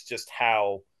team. That's just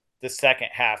how the second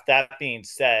half. That being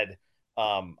said,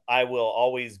 I will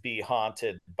always be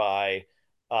haunted by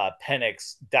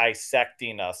Penix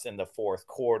dissecting us in the fourth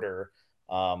quarter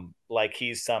like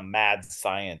he's some mad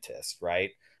scientist,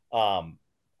 right? I'm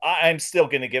still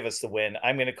going to give us the win.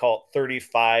 I'm going to call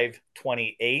it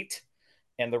 35-28.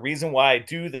 And the reason why I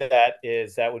do that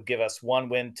is that would give us 1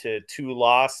 win to 2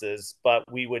 losses,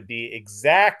 but we would be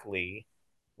exactly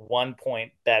 1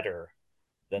 point better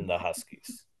than the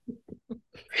Huskies.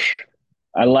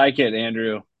 I like it,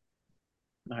 Andrew.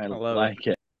 I like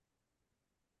it.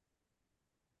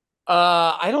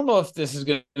 I don't know if this is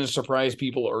going to surprise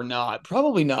people or not.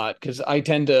 Probably not, because I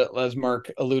tend to, as Mark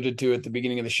alluded to at the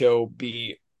beginning of the show,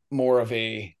 be more of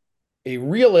a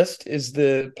realist is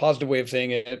the positive way of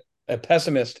saying it. A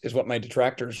pessimist is what my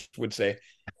detractors would say.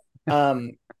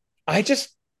 I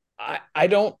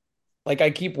don't like, I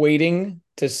keep waiting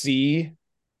to see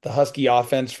the Husky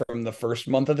offense from the first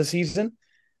month of the season.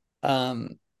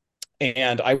 And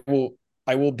I will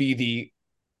be the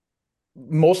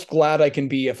most glad I can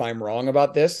be if I'm wrong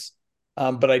about this.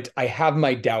 But I have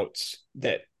my doubts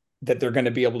that they're going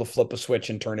to be able to flip a switch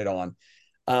and turn it on.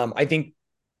 I think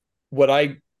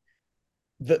the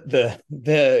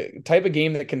type of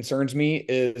game that concerns me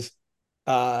is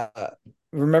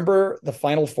remember the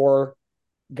Final Four,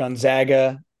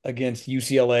 Gonzaga against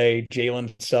UCLA,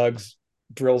 Jalen Suggs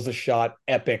drills the shot,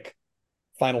 epic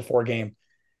Final Four game.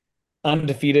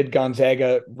 Undefeated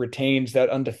Gonzaga retains that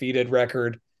undefeated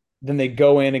record. Then they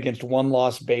go in against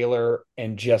one-loss Baylor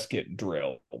and just get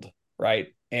drilled, right?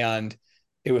 And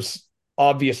it was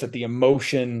obvious that the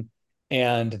emotion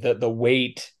and the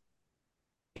weight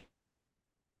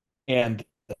and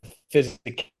the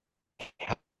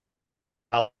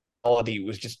physicality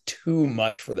was just too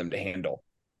much for them to handle.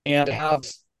 And I have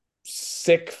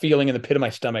sick feeling in the pit of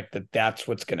my stomach that that's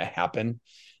what's going to happen.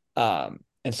 And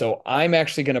so I'm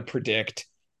actually going to predict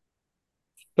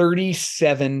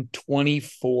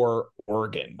 37-24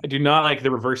 Oregon. I do not like the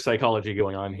reverse psychology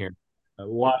going on here.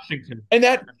 Washington. And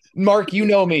that, Mark, you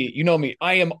know me.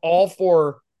 I am all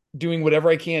for doing whatever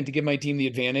I can to give my team the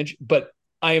advantage, but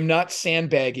I am not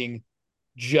sandbagging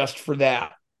just for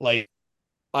that.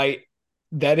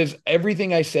 That is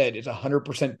everything I said is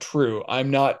 100% true.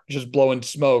 I'm not just blowing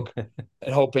smoke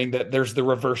and hoping that there's the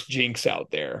reverse jinx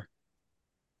out there.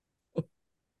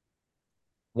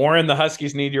 Warren, the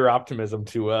Huskies need your optimism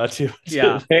to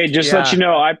yeah. Hey, just let you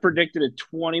know, I predicted a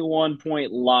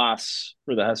 21-point loss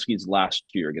for the Huskies last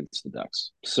year against the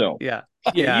Ducks. So yeah,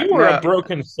 you were a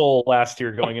broken soul last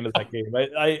year going into that game.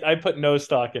 I put no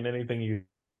stock in anything you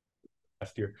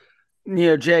year.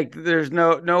 Jake, there's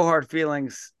no hard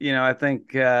feelings. I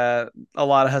think a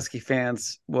lot of Husky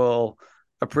fans will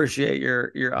appreciate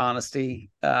your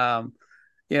honesty.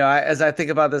 As I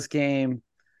think about this game,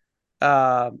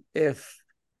 if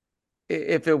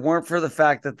it weren't for the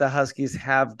fact that the Huskies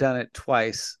have done it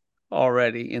twice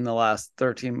already in the last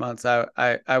 13 months,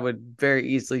 I would very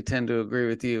easily tend to agree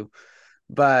with you.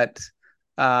 But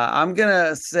I'm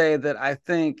gonna say that I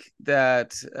think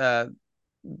that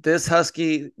this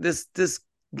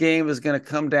game is going to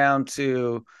come down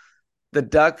to the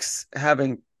Ducks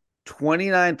having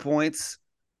 29 points.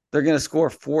 They're going to score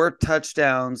 4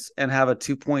 touchdowns and have a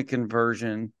 2-point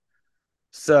conversion.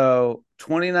 So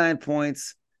 29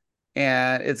 points,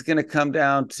 and it's going to come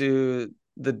down to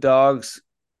the Dawgs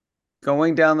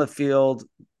going down the field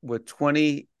with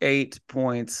 28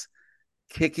 points,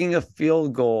 kicking a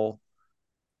field goal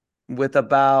with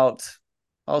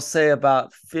I'll say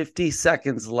about 50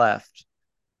 seconds left,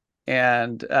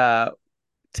 and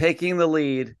taking the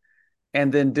lead,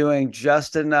 and then doing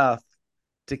just enough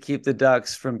to keep the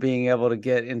Ducks from being able to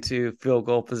get into field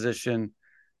goal position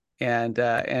and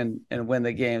win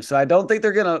the game. So I don't think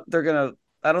I don't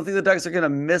think the Ducks are gonna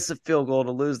miss a field goal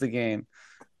to lose the game,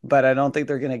 but I don't think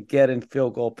they're gonna get in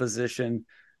field goal position.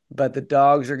 But the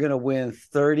Dawgs are gonna win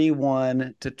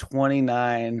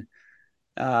 31-29.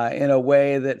 In a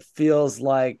way that feels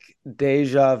like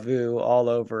deja vu all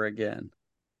over again.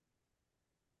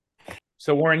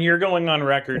 So, Warren, you're going on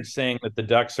record saying that the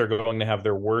Ducks are going to have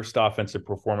their worst offensive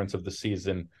performance of the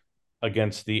season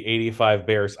against the 85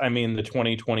 Bears. I mean, the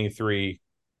 2023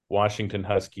 Washington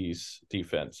Huskies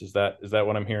defense. Is that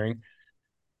what I'm hearing?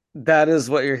 That is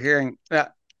what you're hearing.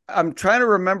 I'm trying to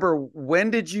remember,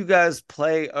 when did you guys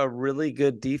play a really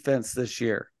good defense this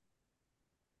year?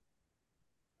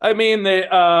 I mean, they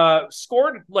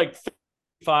scored like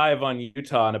 5 on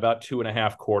Utah in about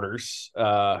 2.5 quarters.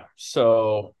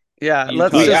 So yeah, Utah,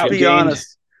 let's just be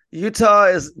honest.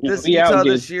 Utah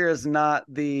this year is not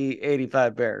the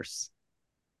 85 Bears.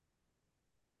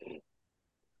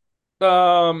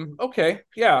 Okay.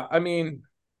 Yeah. I mean,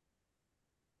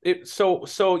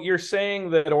 so you're saying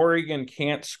that Oregon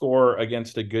can't score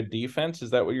against a good defense?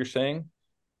 Is that what you're saying?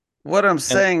 What I'm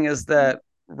saying is that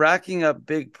racking up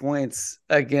big points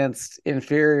against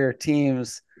inferior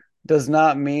teams does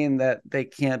not mean that they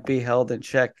can't be held in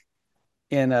check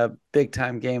in a big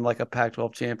time game like a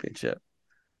Pac-12 championship.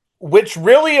 Which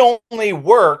really only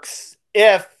works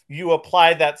if you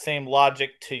apply that same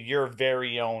logic to your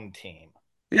very own team.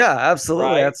 Yeah,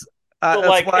 absolutely. Right? That's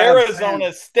like why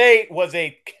Arizona State was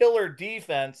a killer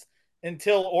defense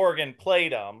until Oregon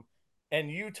played them, and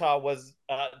Utah was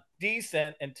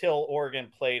decent until Oregon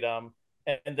played them.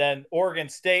 And then Oregon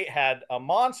State had a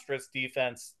monstrous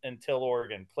defense until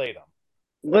Oregon played them.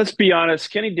 Let's be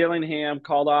honest. Kenny Dillingham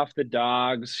called off the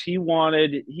Dogs.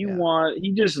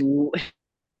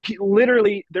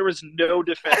 Literally, there was no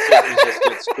defensive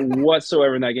resistance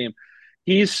whatsoever in that game.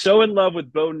 He's so in love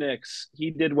with Bo Nix. He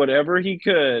did whatever he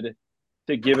could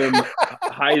to give him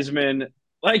Heisman.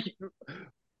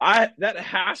 That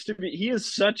has to be. He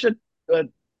is such a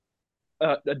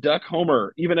Duck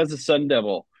homer, even as a Sun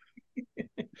Devil.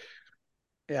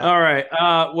 Yeah. All right.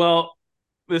 Well,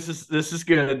 this is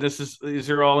good. These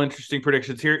are all interesting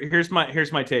predictions. Here's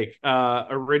my take.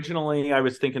 Originally, I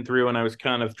was thinking through, and I was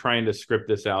kind of trying to script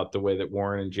this out the way that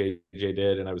Warren and JJ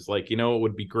did, and I was like, what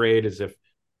would be great is if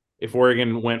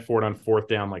Oregon went for it on 4th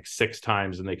down like 6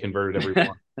 times and they converted every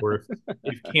one, or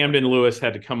if Camden Lewis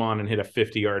had to come on and hit a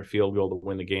 50-yard field goal to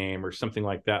win the game or something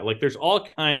like that. Like, there's all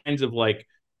kinds of like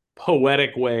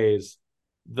poetic ways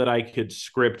that I could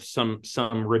script some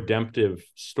redemptive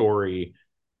story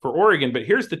for Oregon. But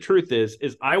here's the truth is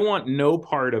I want no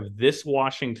part of this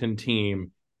Washington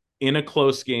team in a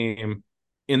close game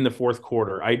in the 4th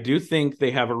quarter. I do think they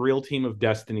have a real team of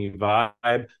destiny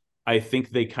vibe. I think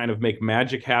they kind of make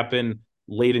magic happen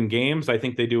late in games. I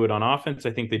think they do it on offense.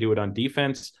 I think they do it on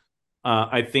defense.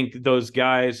 I think those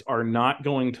guys are not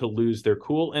going to lose their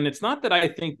cool. And it's not that I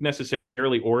think necessarily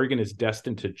Oregon is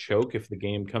destined to choke if the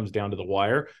game comes down to the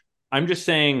wire. I'm just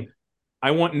saying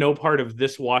I want no part of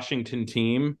this Washington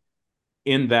team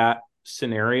in that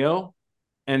scenario.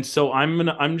 And so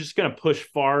I'm just gonna push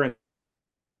far in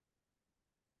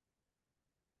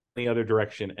the other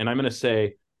direction. And I'm gonna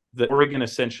say that Oregon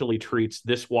essentially treats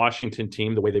this Washington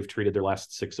team the way they've treated their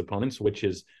last 6 opponents, which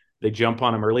is they jump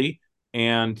on them early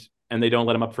and they don't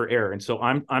let them up for air. And so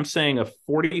I'm saying a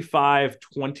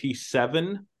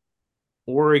 45-27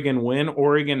 Oregon win.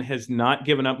 Oregon has not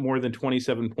given up more than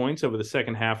 27 points over the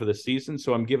second half of the season.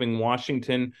 So I'm giving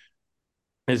Washington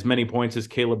as many points as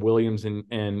Caleb Williams and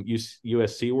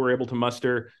USC were able to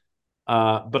muster.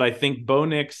 But I think Bo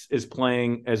Nix is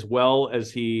playing as well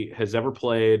as he has ever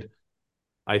played.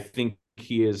 I think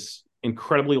he is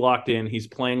incredibly locked in. He's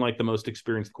playing like the most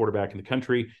experienced quarterback in the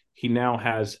country. He now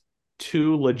has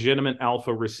two legitimate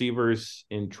alpha receivers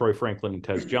in Troy Franklin and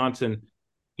Tez Johnson.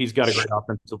 He's got a great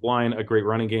offensive line, a great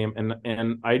running game.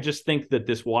 And I just think that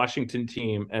this Washington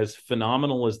team, as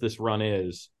phenomenal as this run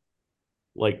is,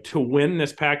 like to win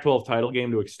this Pac-12 title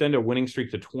game, to extend a winning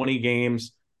streak to 20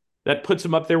 games, that puts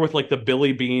them up there with like the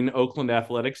Billy Bean Oakland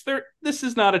Athletics. This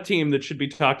is not a team that should be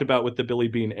talked about with the Billy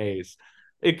Bean A's.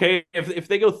 Okay, if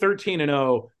they go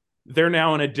 13-0, they're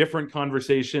now in a different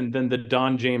conversation than the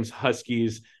Don James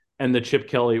Huskies and the Chip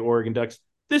Kelly Oregon Ducks.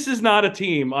 This is not a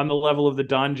team on the level of the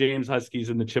Don James Huskies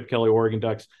and the Chip Kelly Oregon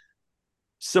Ducks.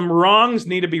 Some wrongs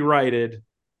need to be righted,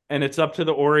 and it's up to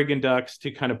the Oregon Ducks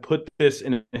to kind of put this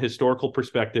in a historical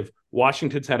perspective.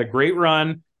 Washington's had a great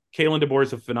run. Kalen DeBoer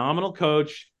is a phenomenal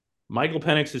coach. Michael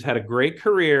Penix has had a great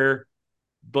career,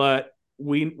 but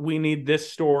we need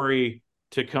this story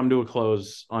to come to a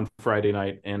close on Friday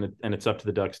night, and it's up to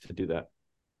the Ducks to do that.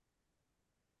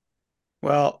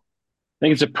 Well, I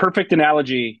think it's a perfect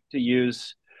analogy to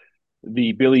use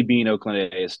the Billy Bean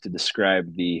Oakland A's to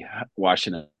describe the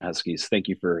Washington Huskies. Thank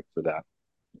you for that.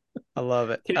 I love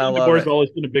it. Kalen DeBoer's always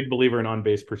been a big believer in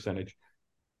on-base percentage.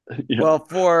 Yeah. Well,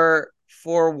 for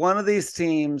one of these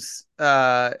teams,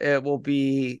 it will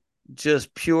be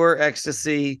just pure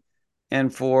ecstasy,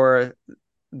 and for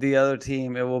the other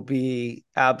team, it will be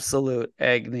absolute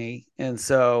agony. And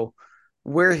so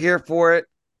we're here for it.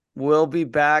 We'll be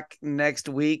back next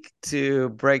week to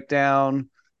break down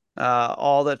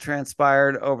all that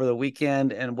transpired over the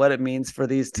weekend and what it means for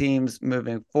these teams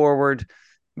moving forward.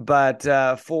 But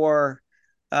for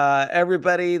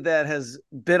everybody that has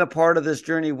been a part of this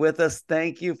journey with us,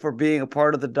 thank you for being a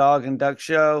part of the Dawg and Duck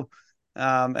Show.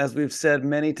 As we've said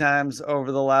many times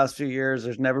over the last few years,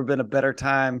 there's never been a better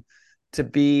time to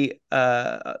be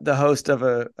the host of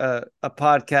a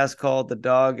podcast called the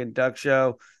Dawg and Duck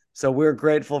Show. So we're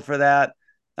grateful for that.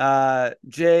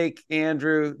 Jake,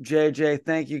 Andrew, JJ,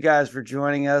 thank you guys for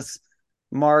joining us.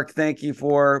 Mark, thank you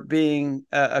for being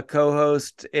a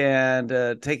co-host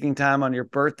and taking time on your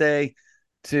birthday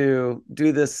to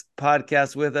do this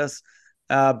podcast with us.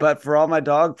 But for all my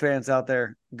dog fans out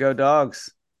there, go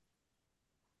Dogs.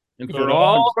 And for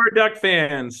all of our Duck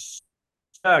fans,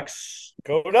 Ducks.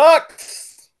 Go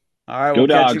Ducks! All right, Go we'll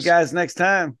catch you Dogs. guys next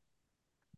time.